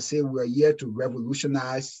 that's why I say we're here to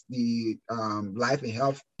revolutionize the life and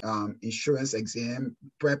health insurance exam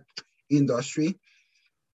prep industry.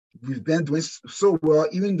 We've been doing so well,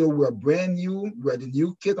 even though we're brand new, we're the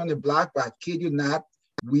new kid on the block, but I kid you not,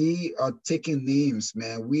 we are taking names,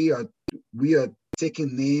 man. We are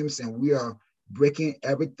taking names, and we are breaking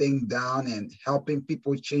everything down and helping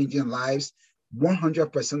people, changing lives.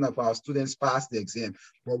 100% of our students pass the exam.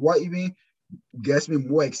 But what even gets me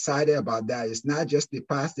more excited about that is not just they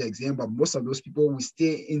pass the exam, but most of those people, we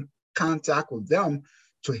stay in contact with them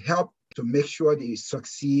to help to make sure they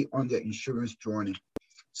succeed on their insurance journey.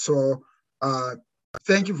 So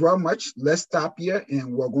thank you very much. Let's stop here,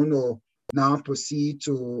 and we're going to now proceed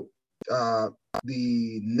to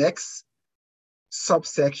the next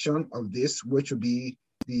subsection of this, which will be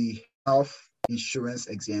the health insurance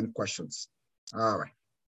exam questions. All right.